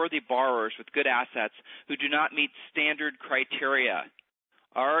creditworthy borrowers with good assets who do not meet standard criteria.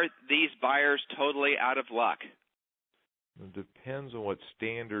 Are these buyers totally out of luck? It depends on what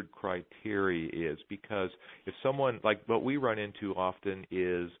standard criteria is, because if someone, like what we run into often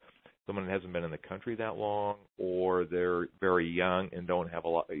is someone hasn't been in the country that long, or they're very young and don't have a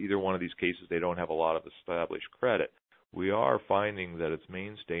lot. Either one of these cases, they don't have a lot of established credit. We are finding that its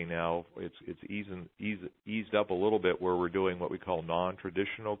mainstay now, it's eased up a little bit, where we're doing what we call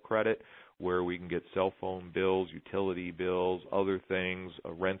non-traditional credit, where we can get cell phone bills, utility bills, other things,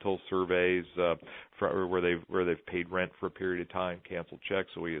 rental surveys, where they've paid rent for a period of time, canceled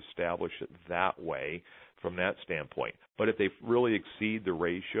checks, so we establish it that way from that standpoint. But if they really exceed the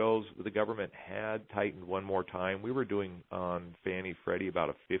ratios, the government had tightened one more time. We were doing on Fannie Freddie about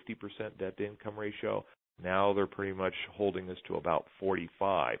a 50% debt-to-income ratio. Now they're pretty much holding us to about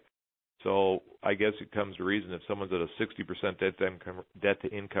 45. So I guess it comes to reason if someone's at a 60%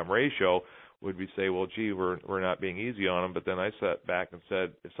 debt-to-income ratio, would we say, well, gee, we're not being easy on them? But then I sat back and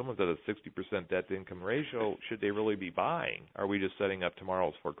said, if someone's at a 60% debt-to-income ratio, should they really be buying? Are we just setting up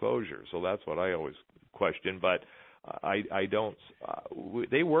tomorrow's foreclosure? So that's what I always question. But I don't.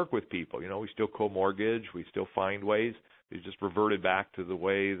 They work with people. We still co-mortgage. We still find ways. They just reverted back to the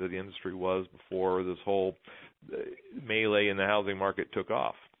way that the industry was before this whole melee in the housing market took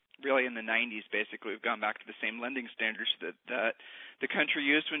off. Really, in the 90s, basically, we've gone back to the same lending standards that the country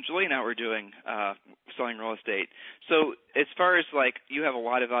used when Julie and I were doing selling real estate. So as far as, like, you have a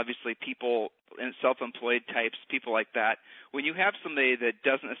lot of, obviously, people, self-employed types, people like that. When you have somebody that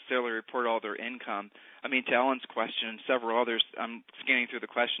doesn't necessarily report all their income, I mean, to Ellen's question and several others, I'm scanning through the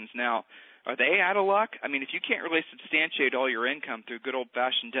questions now, are they out of luck? I mean, if you can't really substantiate all your income through good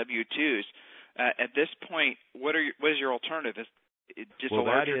old-fashioned W-2s, at this point, what is your alternative? Just well, a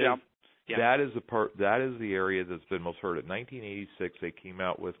larger down. Yeah. That is the area that's been most hurt. In 1986, they came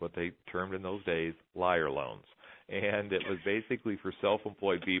out with what they termed in those days liar loans, and it was basically for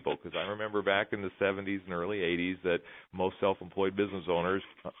self-employed people. Because I remember back in the 70s and early 80s that most self-employed business owners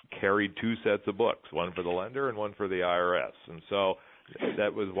carried two sets of books, one for the lender and one for the IRS, and so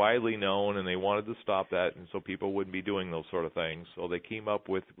that was widely known, and they wanted to stop that, and so people wouldn't be doing those sort of things. So they came up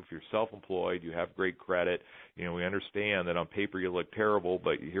with, if you're self-employed, you have great credit, we understand that on paper you look terrible,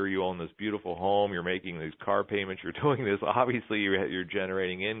 but here you own this beautiful home, you're making these car payments, you're doing this, obviously you're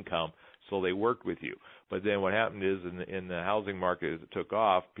generating income. so they worked with you. But then what happened is in the housing market, as it took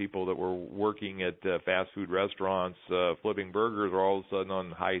off, people that were working at fast food restaurants, flipping burgers, are all of a sudden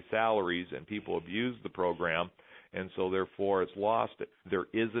on high salaries, and people abused the program, and so therefore it's lost it. There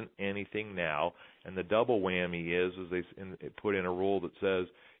isn't anything now, and the double whammy is they put in a rule that says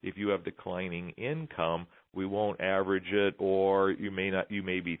if you have declining income, we won't average it, or you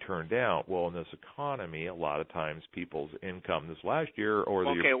may be turned down. Well, in this economy, a lot of times people's income this last year or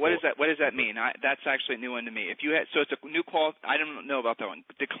the year what does that mean? That's actually a new one to me. If you had, so it's a new I don't know about that one.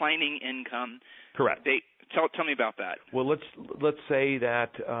 Declining income. Correct. Tell me about that. Well, let's say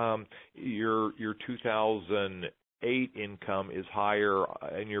that your 2008 income is higher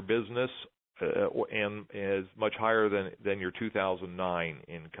in your business and is much higher than your 2009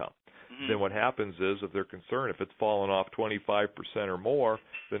 income. Then what happens is, if they're concerned, if it's fallen off 25% or more,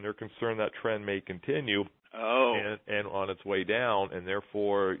 then they're concerned that trend may continue and on its way down, and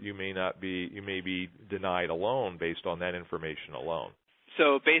therefore you may be denied a loan based on that information alone.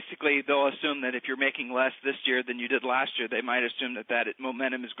 So basically, they'll assume that if you're making less this year than you did last year, they might assume that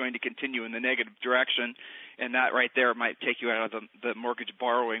momentum is going to continue in the negative direction, and that right there might take you out of the mortgage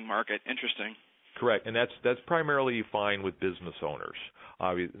borrowing market. Interesting. Correct, and that's primarily you find with business owners,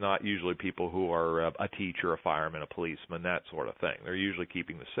 not usually people who are a teacher, a fireman, a policeman, that sort of thing. They're usually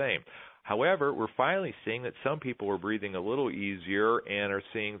keeping the same. However, we're finally seeing that some people are breathing a little easier and are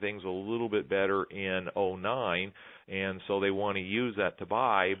seeing things a little bit better in 2009, and so they want to use that to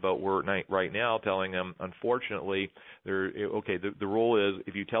buy, but we're right now telling them, unfortunately, the rule is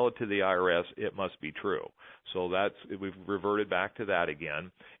if you tell it to the IRS, it must be true. So we've reverted back to that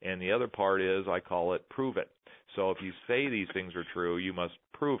again. And the other part is, I call it prove it. So if you say these things are true, you must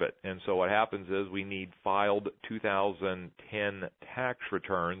prove it. And so what happens is we need filed 2010 tax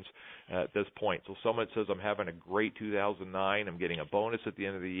returns at this point. So someone says, I'm having a great 2009, I'm getting a bonus at the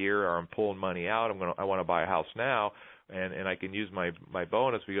end of the year, or I'm pulling money out, I want to buy a house now, and I can use my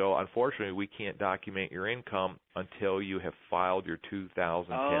bonus. We go, unfortunately, we can't document your income until you have filed your 2010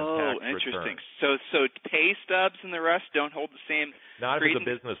 tax return. Oh, interesting. So pay stubs and the rest don't hold the same Not credence? If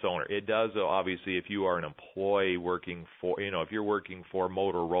it's a business owner. It does, obviously, if you are an employee working for, if you're working for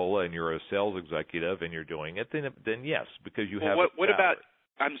Motorola and you're a sales executive and you're doing it, then yes, because you have. What about?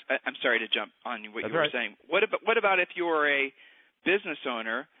 I'm sorry to jump on what you were saying. What about if you're a business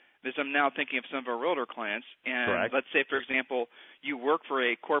owner? Because I'm now thinking of some of our realtor clients, and Correct. Let's say, for example, you work for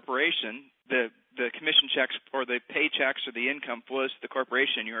a corporation. The commission checks or the paychecks or the income flows to the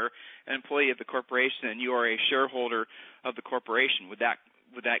corporation. You're an employee of the corporation, and you are a shareholder of the corporation. Would that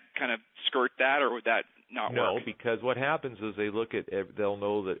kind of skirt that, or would that not work? No, because what happens is they'll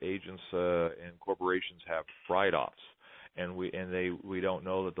know that agents and corporations have write-offs. And we don't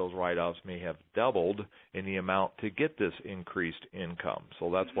know that those write-offs may have doubled in the amount to get this increased income.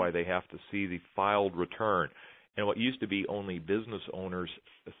 So that's why they have to see the filed return. And what used to be only business owners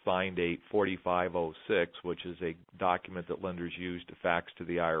signed a 4506, which is a document that lenders use to fax to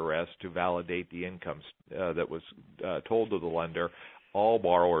the IRS to validate the income that was told to the lender. All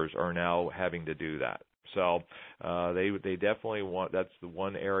borrowers are now having to do that. So they definitely want, that's the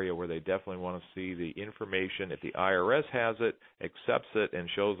one area where they definitely want to see the information. If the IRS has it, accepts it, and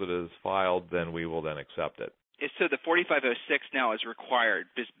shows it is filed, then we will then accept it. So the 4506 now is required.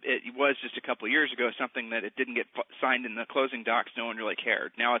 It was just a couple of years ago something that it didn't get signed in the closing docs. No one really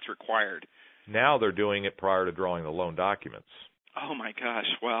cared. Now it's required. Now they're doing it prior to drawing the loan documents. Oh, my gosh.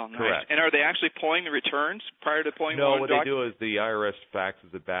 Well, nice. Correct. And are they actually pulling the returns prior to pulling the loan documents? No, what they do is the IRS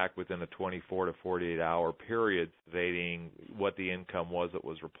faxes it back within a 24 to 48-hour period stating what the income was that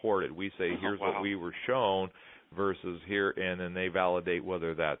was reported. We say, here's what we were shown versus here, and then they validate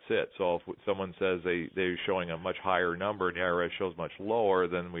whether that's it. So if someone says they're showing a much higher number and the IRS shows much lower,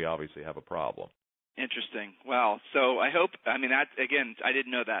 then we obviously have a problem. Interesting. Wow. So I mean, that, again, I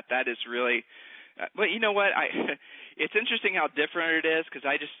didn't know that. That is really... But you know what? It's interesting how different it is, because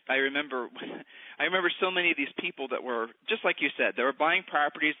I remember so many of these people that were just like you said. They were buying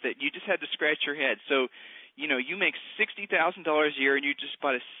properties that you just had to scratch your head. So, you make $60,000 a year and you just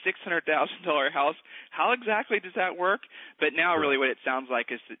bought a $600,000 house. How exactly does that work? But now, really, what it sounds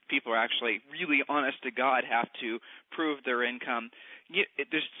like is that people are actually really honest to God have to prove their income.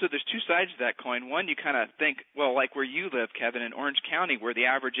 There's two sides to that coin. One, you kind of think, well, like where you live, Kevin, in Orange County, where the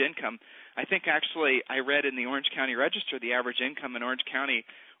average income, I think actually I read in the Orange County Register, the average income in Orange County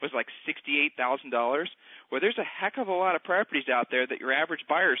was like $68,000. Well, there's a heck of a lot of properties out there that your average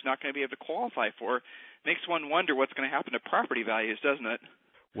buyer is not going to be able to qualify for. Makes one wonder what's going to happen to property values, doesn't it?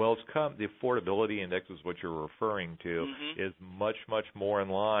 Well, the affordability index is what you're referring to, is much, much more in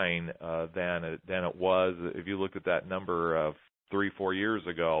line than it was. If you look at that number of 3-4 years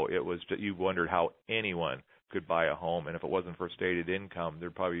ago, it was you wondered how anyone could buy a home, and if it wasn't for stated income,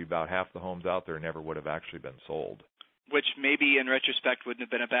 there'd probably be about half the homes out there never would have actually been sold. Which maybe in retrospect wouldn't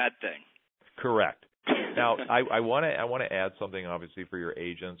have been a bad thing. Correct. Now, I want to add something, obviously, for your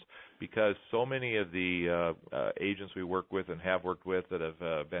agents, because so many of the agents we work with and have worked with that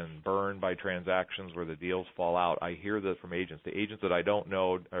have been burned by transactions where the deals fall out. I hear that from agents. The agents that I don't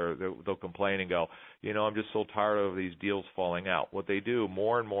know, or they'll complain and go, I'm just so tired of these deals falling out. What they do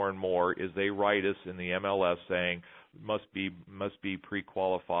more and more and more is they write us in the MLS saying, must be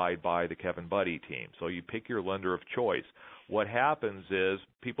pre-qualified by the Kevin Budde team. So you pick your lender of choice. What happens is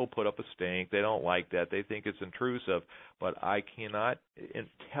people put up a stink. They don't like that. They think it's intrusive. But I cannot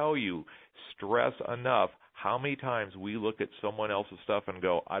stress enough how many times we look at someone else's stuff and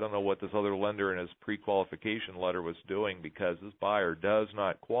go, I don't know what this other lender in his pre-qualification letter was doing because this buyer does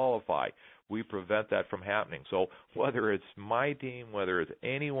not qualify. We prevent that from happening. So whether it's my team, whether it's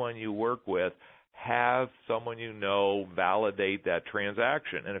anyone you work with, have someone validate that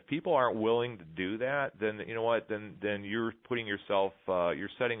transaction. And if people aren't willing to do that, then you know what? Then you're putting yourself, you're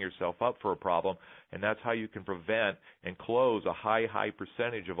setting yourself up for a problem. And that's how you can prevent and close a high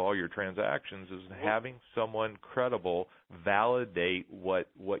percentage of all your transactions is having someone credible validate what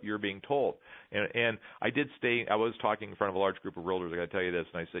you're being told. And I was talking in front of a large group of realtors. I got to tell you this,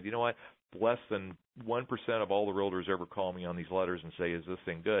 and I said, you know what? Less than 1% of all the realtors ever call me on these letters and say, is this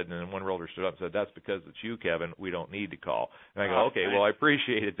thing good? And then one realtor stood up and said, that's because it's you, Kevin. We don't need to call. And I go, okay, well, I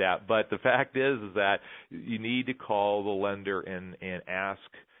appreciated that. But the fact is that you need to call the lender and ask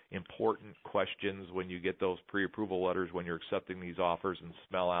important questions when you get those pre-approval letters, when you're accepting these offers, and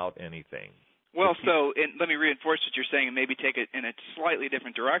smell out anything. Well, let me reinforce what you're saying and maybe take it in a slightly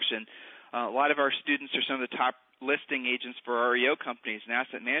different direction. A lot of our students are some of the top listing agents for REO companies and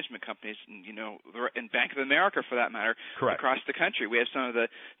asset management companies, and Bank of America for that matter. Correct. Across the country. We have some of the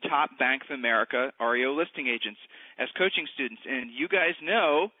top Bank of America REO listing agents as coaching students, and you guys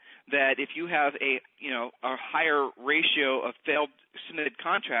know that if you have a higher ratio of failed submitted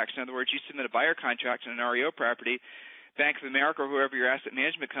contracts, in other words, you submit a buyer contract on an REO property, Bank of America or whoever your asset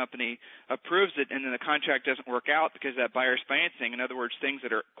management company approves it, and then the contract doesn't work out because that buyer's financing, in other words, things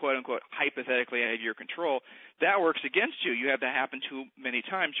that are quote-unquote hypothetically out of your control, that works against you. You have that happen too many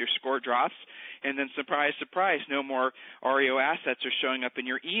times. Your score drops, and then surprise, surprise, no more REO assets are showing up in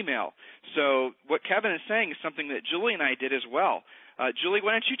your email. So what Kevin is saying is something that Julie and I did as well. Julie,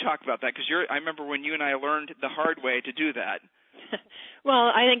 why don't you talk about that? Because I remember when you and I learned the hard way to do that.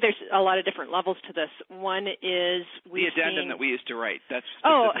 Well, I think there's a lot of different levels to this. One is the addendum that we used to write. That's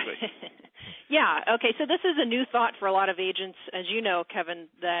specifically. Yeah. Okay. So this is a new thought for a lot of agents, as you know, Kevin.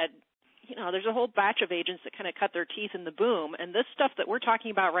 That there's a whole batch of agents that kind of cut their teeth in the boom, and this stuff that we're talking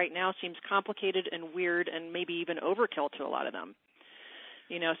about right now seems complicated and weird, and maybe even overkill to a lot of them.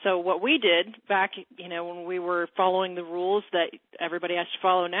 So what we did back, when we were following the rules that everybody has to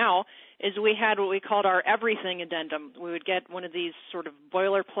follow now, is we had what we called our everything addendum. We would get one of these sort of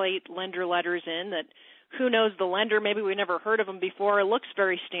boilerplate lender letters in that who knows the lender, maybe we never heard of them before, it looks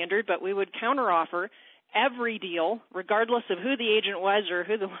very standard, but we would counteroffer every deal, regardless of who the agent was or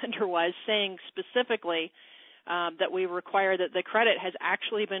who the lender was, saying specifically that we require that the credit has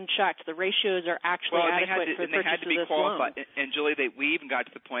actually been checked. The ratios are actually adequate for the purchase of this loan. And Julie, we even got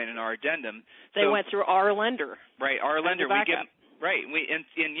to the point in our addendum. They went through our lender. Right, our lender. Right,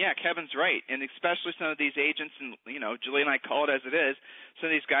 Kevin's right, and especially some of these agents, and Julie and I call it as it is. Some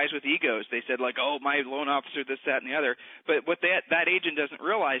of these guys with egos, they said like, "Oh, my loan officer, this, that, and the other." But what that agent doesn't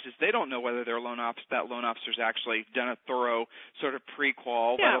realize is they don't know whether that loan officer's actually done a thorough sort of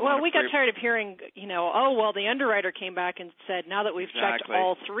pre-qual. Yeah, well, we got tired of hearing, the underwriter came back and said, now that we've checked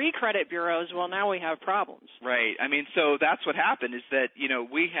all 3 credit bureaus, well, now we have problems. Right. I mean, so that's what happened is that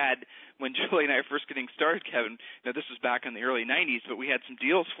we had. When Julie and I were first getting started, Kevin, this was back in the early 90s, but we had some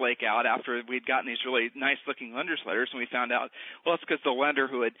deals flake out after we'd gotten these really nice-looking lender's letters, and we found out, well, it's because the lender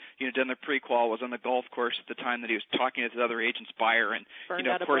who had done the pre-qual was on the golf course at the time that he was talking to the other agent's buyer, and burned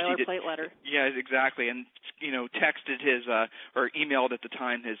out a boilerplate letter. Yeah, exactly, and texted his or emailed at the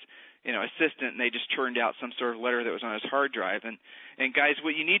time his assistant, and they just turned out some sort of letter that was on his hard drive. And guys,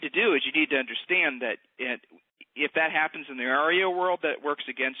 what you need to do is you need to understand that if that happens in the REO world, that works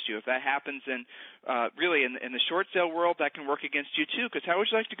against you. If that happens in really in the short sale world, that can work against you too. Because how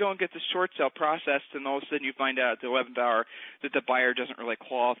would you like to go and get the short sale processed, and all of a sudden you find out at the 11th hour that the buyer doesn't really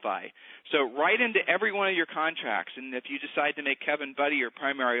qualify? So write into every one of your contracts, and if you decide to make Kevin Budde your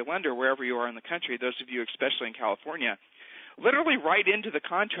primary lender wherever you are in the country, those of you especially in California, literally write into the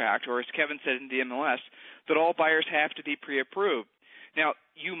contract, or as Kevin said in the MLS, that all buyers have to be pre-approved. Now,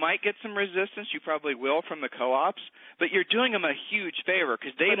 you might get some resistance. You probably will from the co-ops, but you're doing them a huge favor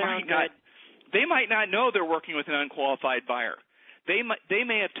because they might not know they're working with an unqualified buyer. They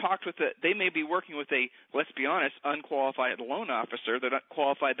may have talked with they may be working with a, let's be honest, unqualified loan officer that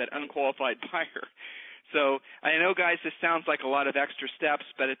qualified that unqualified buyer. So I know, guys, this sounds like a lot of extra steps,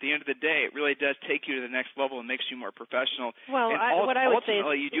 but at the end of the day, it really does take you to the next level and makes you more professional. Well, and what I would say is,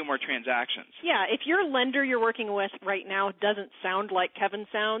 ultimately, you do more transactions. Yeah, if your lender you're working with right now doesn't sound like Kevin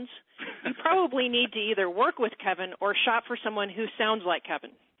sounds, you probably need to either work with Kevin or shop for someone who sounds like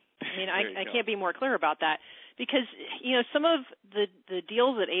Kevin. I mean, I can't be more clear about that because, some of the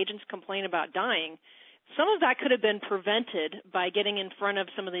deals that agents complain about dying, some of that could have been prevented by getting in front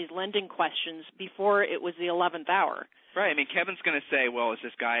of some of these lending questions before it was the 11th hour. Right. I mean, Kevin's going to say, well, is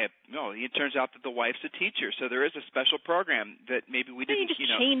this guy no, it turns out that the wife's a teacher, so there is a special program that maybe we didn't, you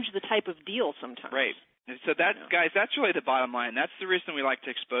just change the type of deal sometimes. Right. And so that, guys, that's really the bottom line. That's the reason we like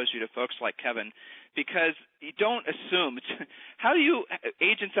to expose you to folks like Kevin, because you don't assume. How do you,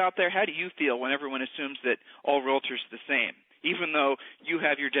 agents out there, how do you feel when everyone assumes that all realtors are the same? Even though you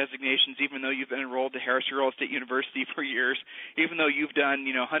have your designations, even though you've been enrolled to Harris Real Estate University for years, even though you've done,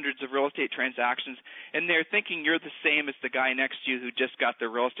 hundreds of real estate transactions, and they're thinking you're the same as the guy next to you who just got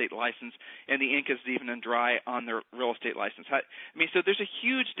their real estate license and the ink is even dry on their real estate license. I mean, so there's a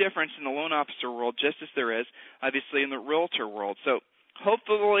huge difference in the loan officer world, just as there is, obviously, in the realtor world. So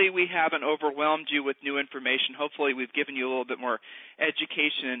hopefully we haven't overwhelmed you with new information. Hopefully we've given you a little bit more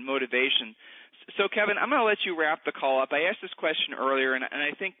education and motivation. So, Kevin, I'm going to let you wrap the call up. I asked this question earlier, and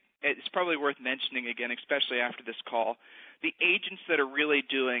I think it's probably worth mentioning again, especially after this call. The agents that are really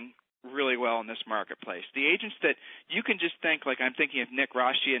doing really well in this marketplace, the agents that you can just think, like I'm thinking of Nick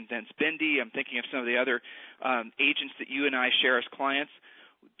Rashi and Vince Bindi, I'm thinking of some of the other agents that you and I share as clients.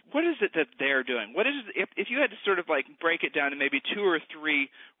 What is it that they're doing? What is it, if you had to sort of like break it down to maybe 2 or 3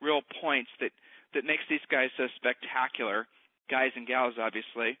 real points that makes these guys so spectacular, guys and gals,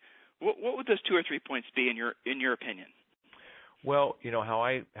 obviously, what would those 2 or 3 points be in your opinion? Well, how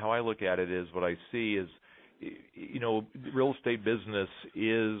I look at it is what I see is, real estate business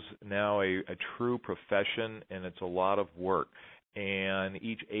is now a true profession, and it's a lot of work. And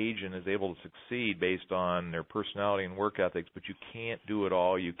each agent is able to succeed based on their personality and work ethics, but you can't do it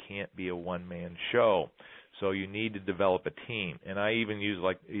all. You can't be a one-man show. So you need to develop a team. And I even use,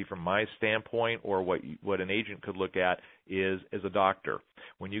 like, from my standpoint, or what an agent could look at is as a doctor.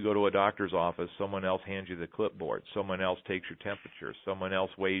 When you go to a doctor's office, someone else hands you the clipboard. Someone else takes your temperature. Someone else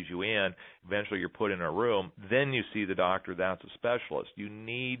weighs you in. Eventually you're put in a room. Then you see the doctor. That's a specialist. You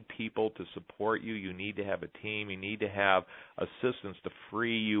need people to support you. You need to have a team. You need to have assistants to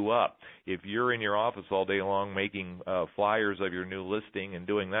free you up. If you're in your office all day long making flyers of your new listing and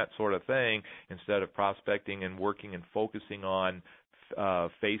doing that sort of thing, instead of prospecting and working and focusing on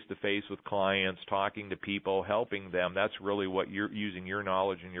face-to-face with clients, talking to people, helping them, that's really what you're using your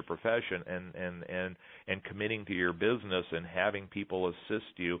knowledge in your profession and committing to your business and having people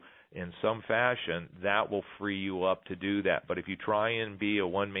assist you in some fashion, that will free you up to do that. But if you try and be a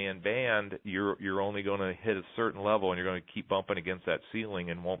one-man band, you're only going to hit a certain level and you're going to keep bumping against that ceiling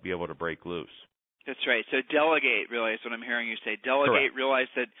and won't be able to break loose. That's right. So delegate, really, is what I'm hearing you say. Delegate. Correct. Realize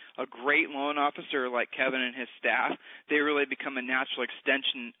that a great loan officer like Kevin and his staff, they really become a natural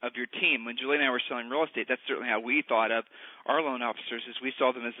extension of your team. When Julie and I were selling real estate, that's certainly how we thought of our loan officers, is we saw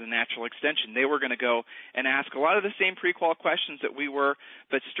them as a natural extension. They were going to go and ask a lot of the same pre-qual questions that we were,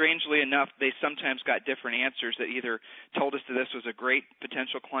 but strangely enough, they sometimes got different answers that either told us that this was a great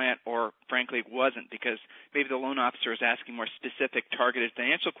potential client or, frankly, wasn't, because maybe the loan officer is asking more specific, targeted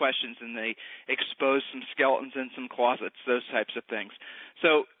financial questions and they expose some skeletons in some closets, those types of things.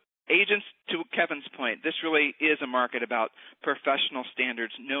 So agents, to Kevin's point, this really is a market about professional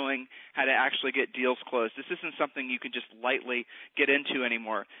standards, knowing how to actually get deals closed. This isn't something you can just lightly get into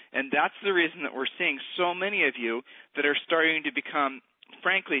anymore. And that's the reason that we're seeing so many of you that are starting to become,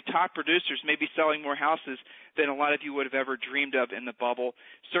 frankly, top producers, maybe selling more houses than a lot of you would have ever dreamed of in the bubble.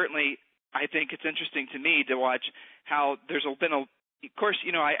 Certainly, I think it's interesting to me to watch how there's been a of course,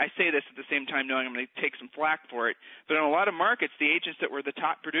 I say this at the same time knowing I'm going to take some flack for it, but in a lot of markets, the agents that were the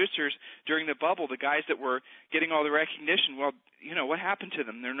top producers during the bubble, the guys that were getting all the recognition, well, what happened to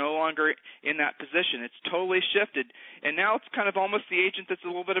them? They're no longer in that position. It's totally shifted, and now it's kind of almost the agent that's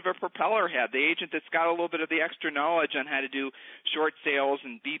a little bit of a propeller head, the agent that's got a little bit of the extra knowledge on how to do short sales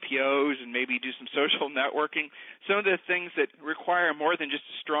and BPOs and maybe do some social networking, some of the things that require more than just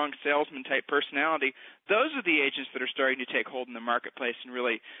a strong salesman-type personality. Those are the agents that are starting to take hold in the marketplace. marketplace and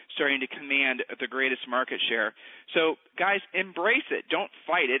really starting to command the greatest market share. So, guys, embrace it. Don't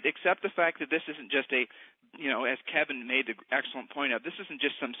fight it. Accept the fact that this isn't just a, as Kevin made the excellent point of, this isn't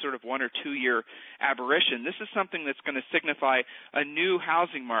just some sort of 1 or 2 year aberration. This is something that's going to signify a new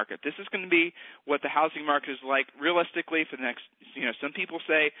housing market. This is going to be what the housing market is like realistically for the next, some people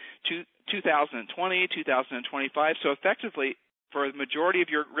say 2020, 2025. So effectively, for the majority of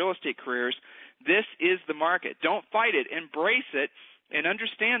your real estate careers, this is the market. Don't fight it. Embrace it. And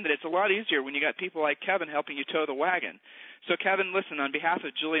understand that it's a lot easier when you got people like Kevin helping you tow the wagon. So, Kevin, listen, on behalf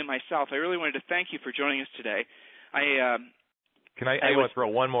of Julie and myself, I really wanted to thank you for joining us today. I want to throw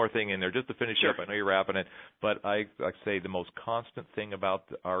one more thing in there just to finish Sure. up? I know you're wrapping it, but I say the most constant thing about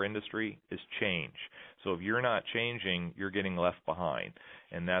our industry is change. So if you're not changing, you're getting left behind.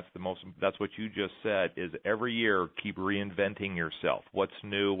 And that's what you just said, is every year keep reinventing yourself. What's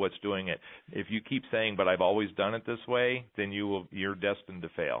new, what's doing it. If you keep saying, but I've always done it this way, then you're destined to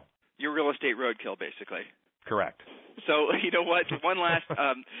fail. You're real estate roadkill, basically. Correct. So, you know what? One last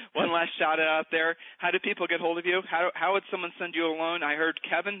shout out there. How do people get hold of you? How would someone send you a loan? I heard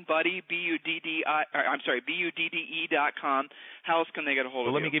Kevin Budde, BUDDE.com. How else can they get a hold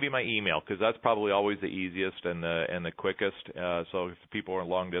of you? Let me give you my email, because that's probably always the easiest and the quickest. So if people are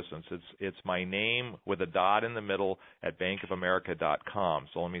long distance, it's my name with a dot in the middle at bankofamerica.com.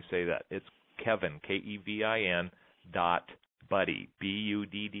 So let me say that. It's Kevin, Kevin, Budde,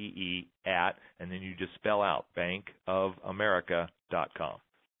 Budde, and then you just spell out bankofamerica.com.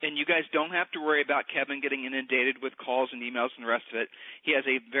 And you guys don't have to worry about Kevin getting inundated with calls and emails and the rest of it. He has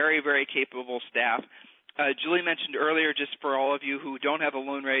a very, very capable staff. Julie mentioned earlier, just for all of you who don't have a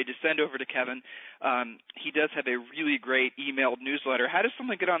loan ready to send over to Kevin, he does have a really great emailed newsletter. How does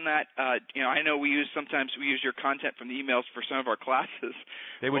someone get on that? I know sometimes we use your content from the emails for some of our classes.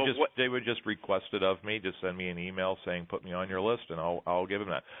 They would just request it of me. Just send me an email saying put me on your list, and I'll give them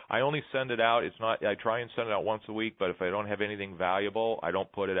that. I only send it out. I try and send it out once a week, but if I don't have anything valuable, I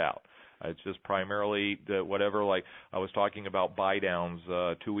don't put it out. It's just primarily whatever, like I was talking about buy downs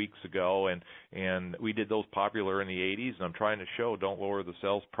 2 weeks ago, and we did those popular in the 80s, and I'm trying to show don't lower the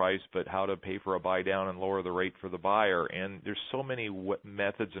sales price, but how to pay for a buy down and lower the rate for the buyer. And there's so many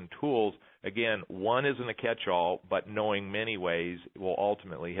methods and tools. Again, one isn't a catch-all, but knowing many ways will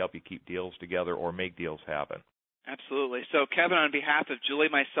ultimately help you keep deals together or make deals happen. Absolutely. So, Kevin, on behalf of Julie,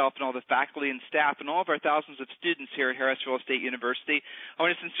 myself, and all the faculty and staff and all of our thousands of students here at Harris Real Estate University, I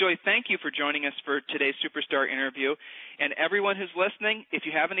want to sincerely thank you for joining us for today's Superstar interview. And everyone who's listening, if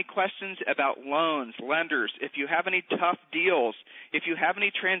you have any questions about loans, lenders, if you have any tough deals, if you have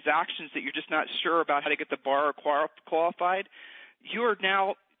any transactions that you're just not sure about how to get the borrower qualified, you are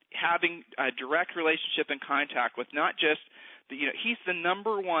now having a direct relationship and contact with not just he's the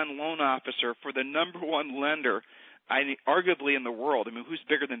number one loan officer for the number one lender, arguably in the world. I mean, who's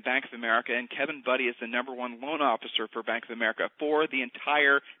bigger than Bank of America? And Kevin Budde is the number one loan officer for Bank of America for the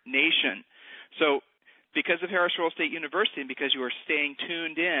entire nation. So because of Harris Real Estate University and because you are staying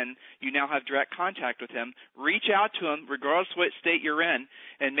tuned in, you now have direct contact with him. Reach out to him, regardless of what state you're in,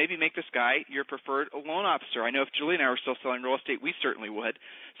 and maybe make this guy your preferred loan officer. I know if Julie and I were still selling real estate, we certainly would.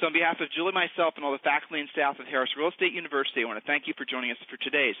 So on behalf of Julie, myself, and all the faculty and staff of Harris Real Estate University, I want to thank you for joining us for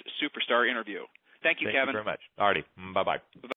today's Superstar interview. Thank you, Kevin. Thank you very much. All righty. Bye-bye.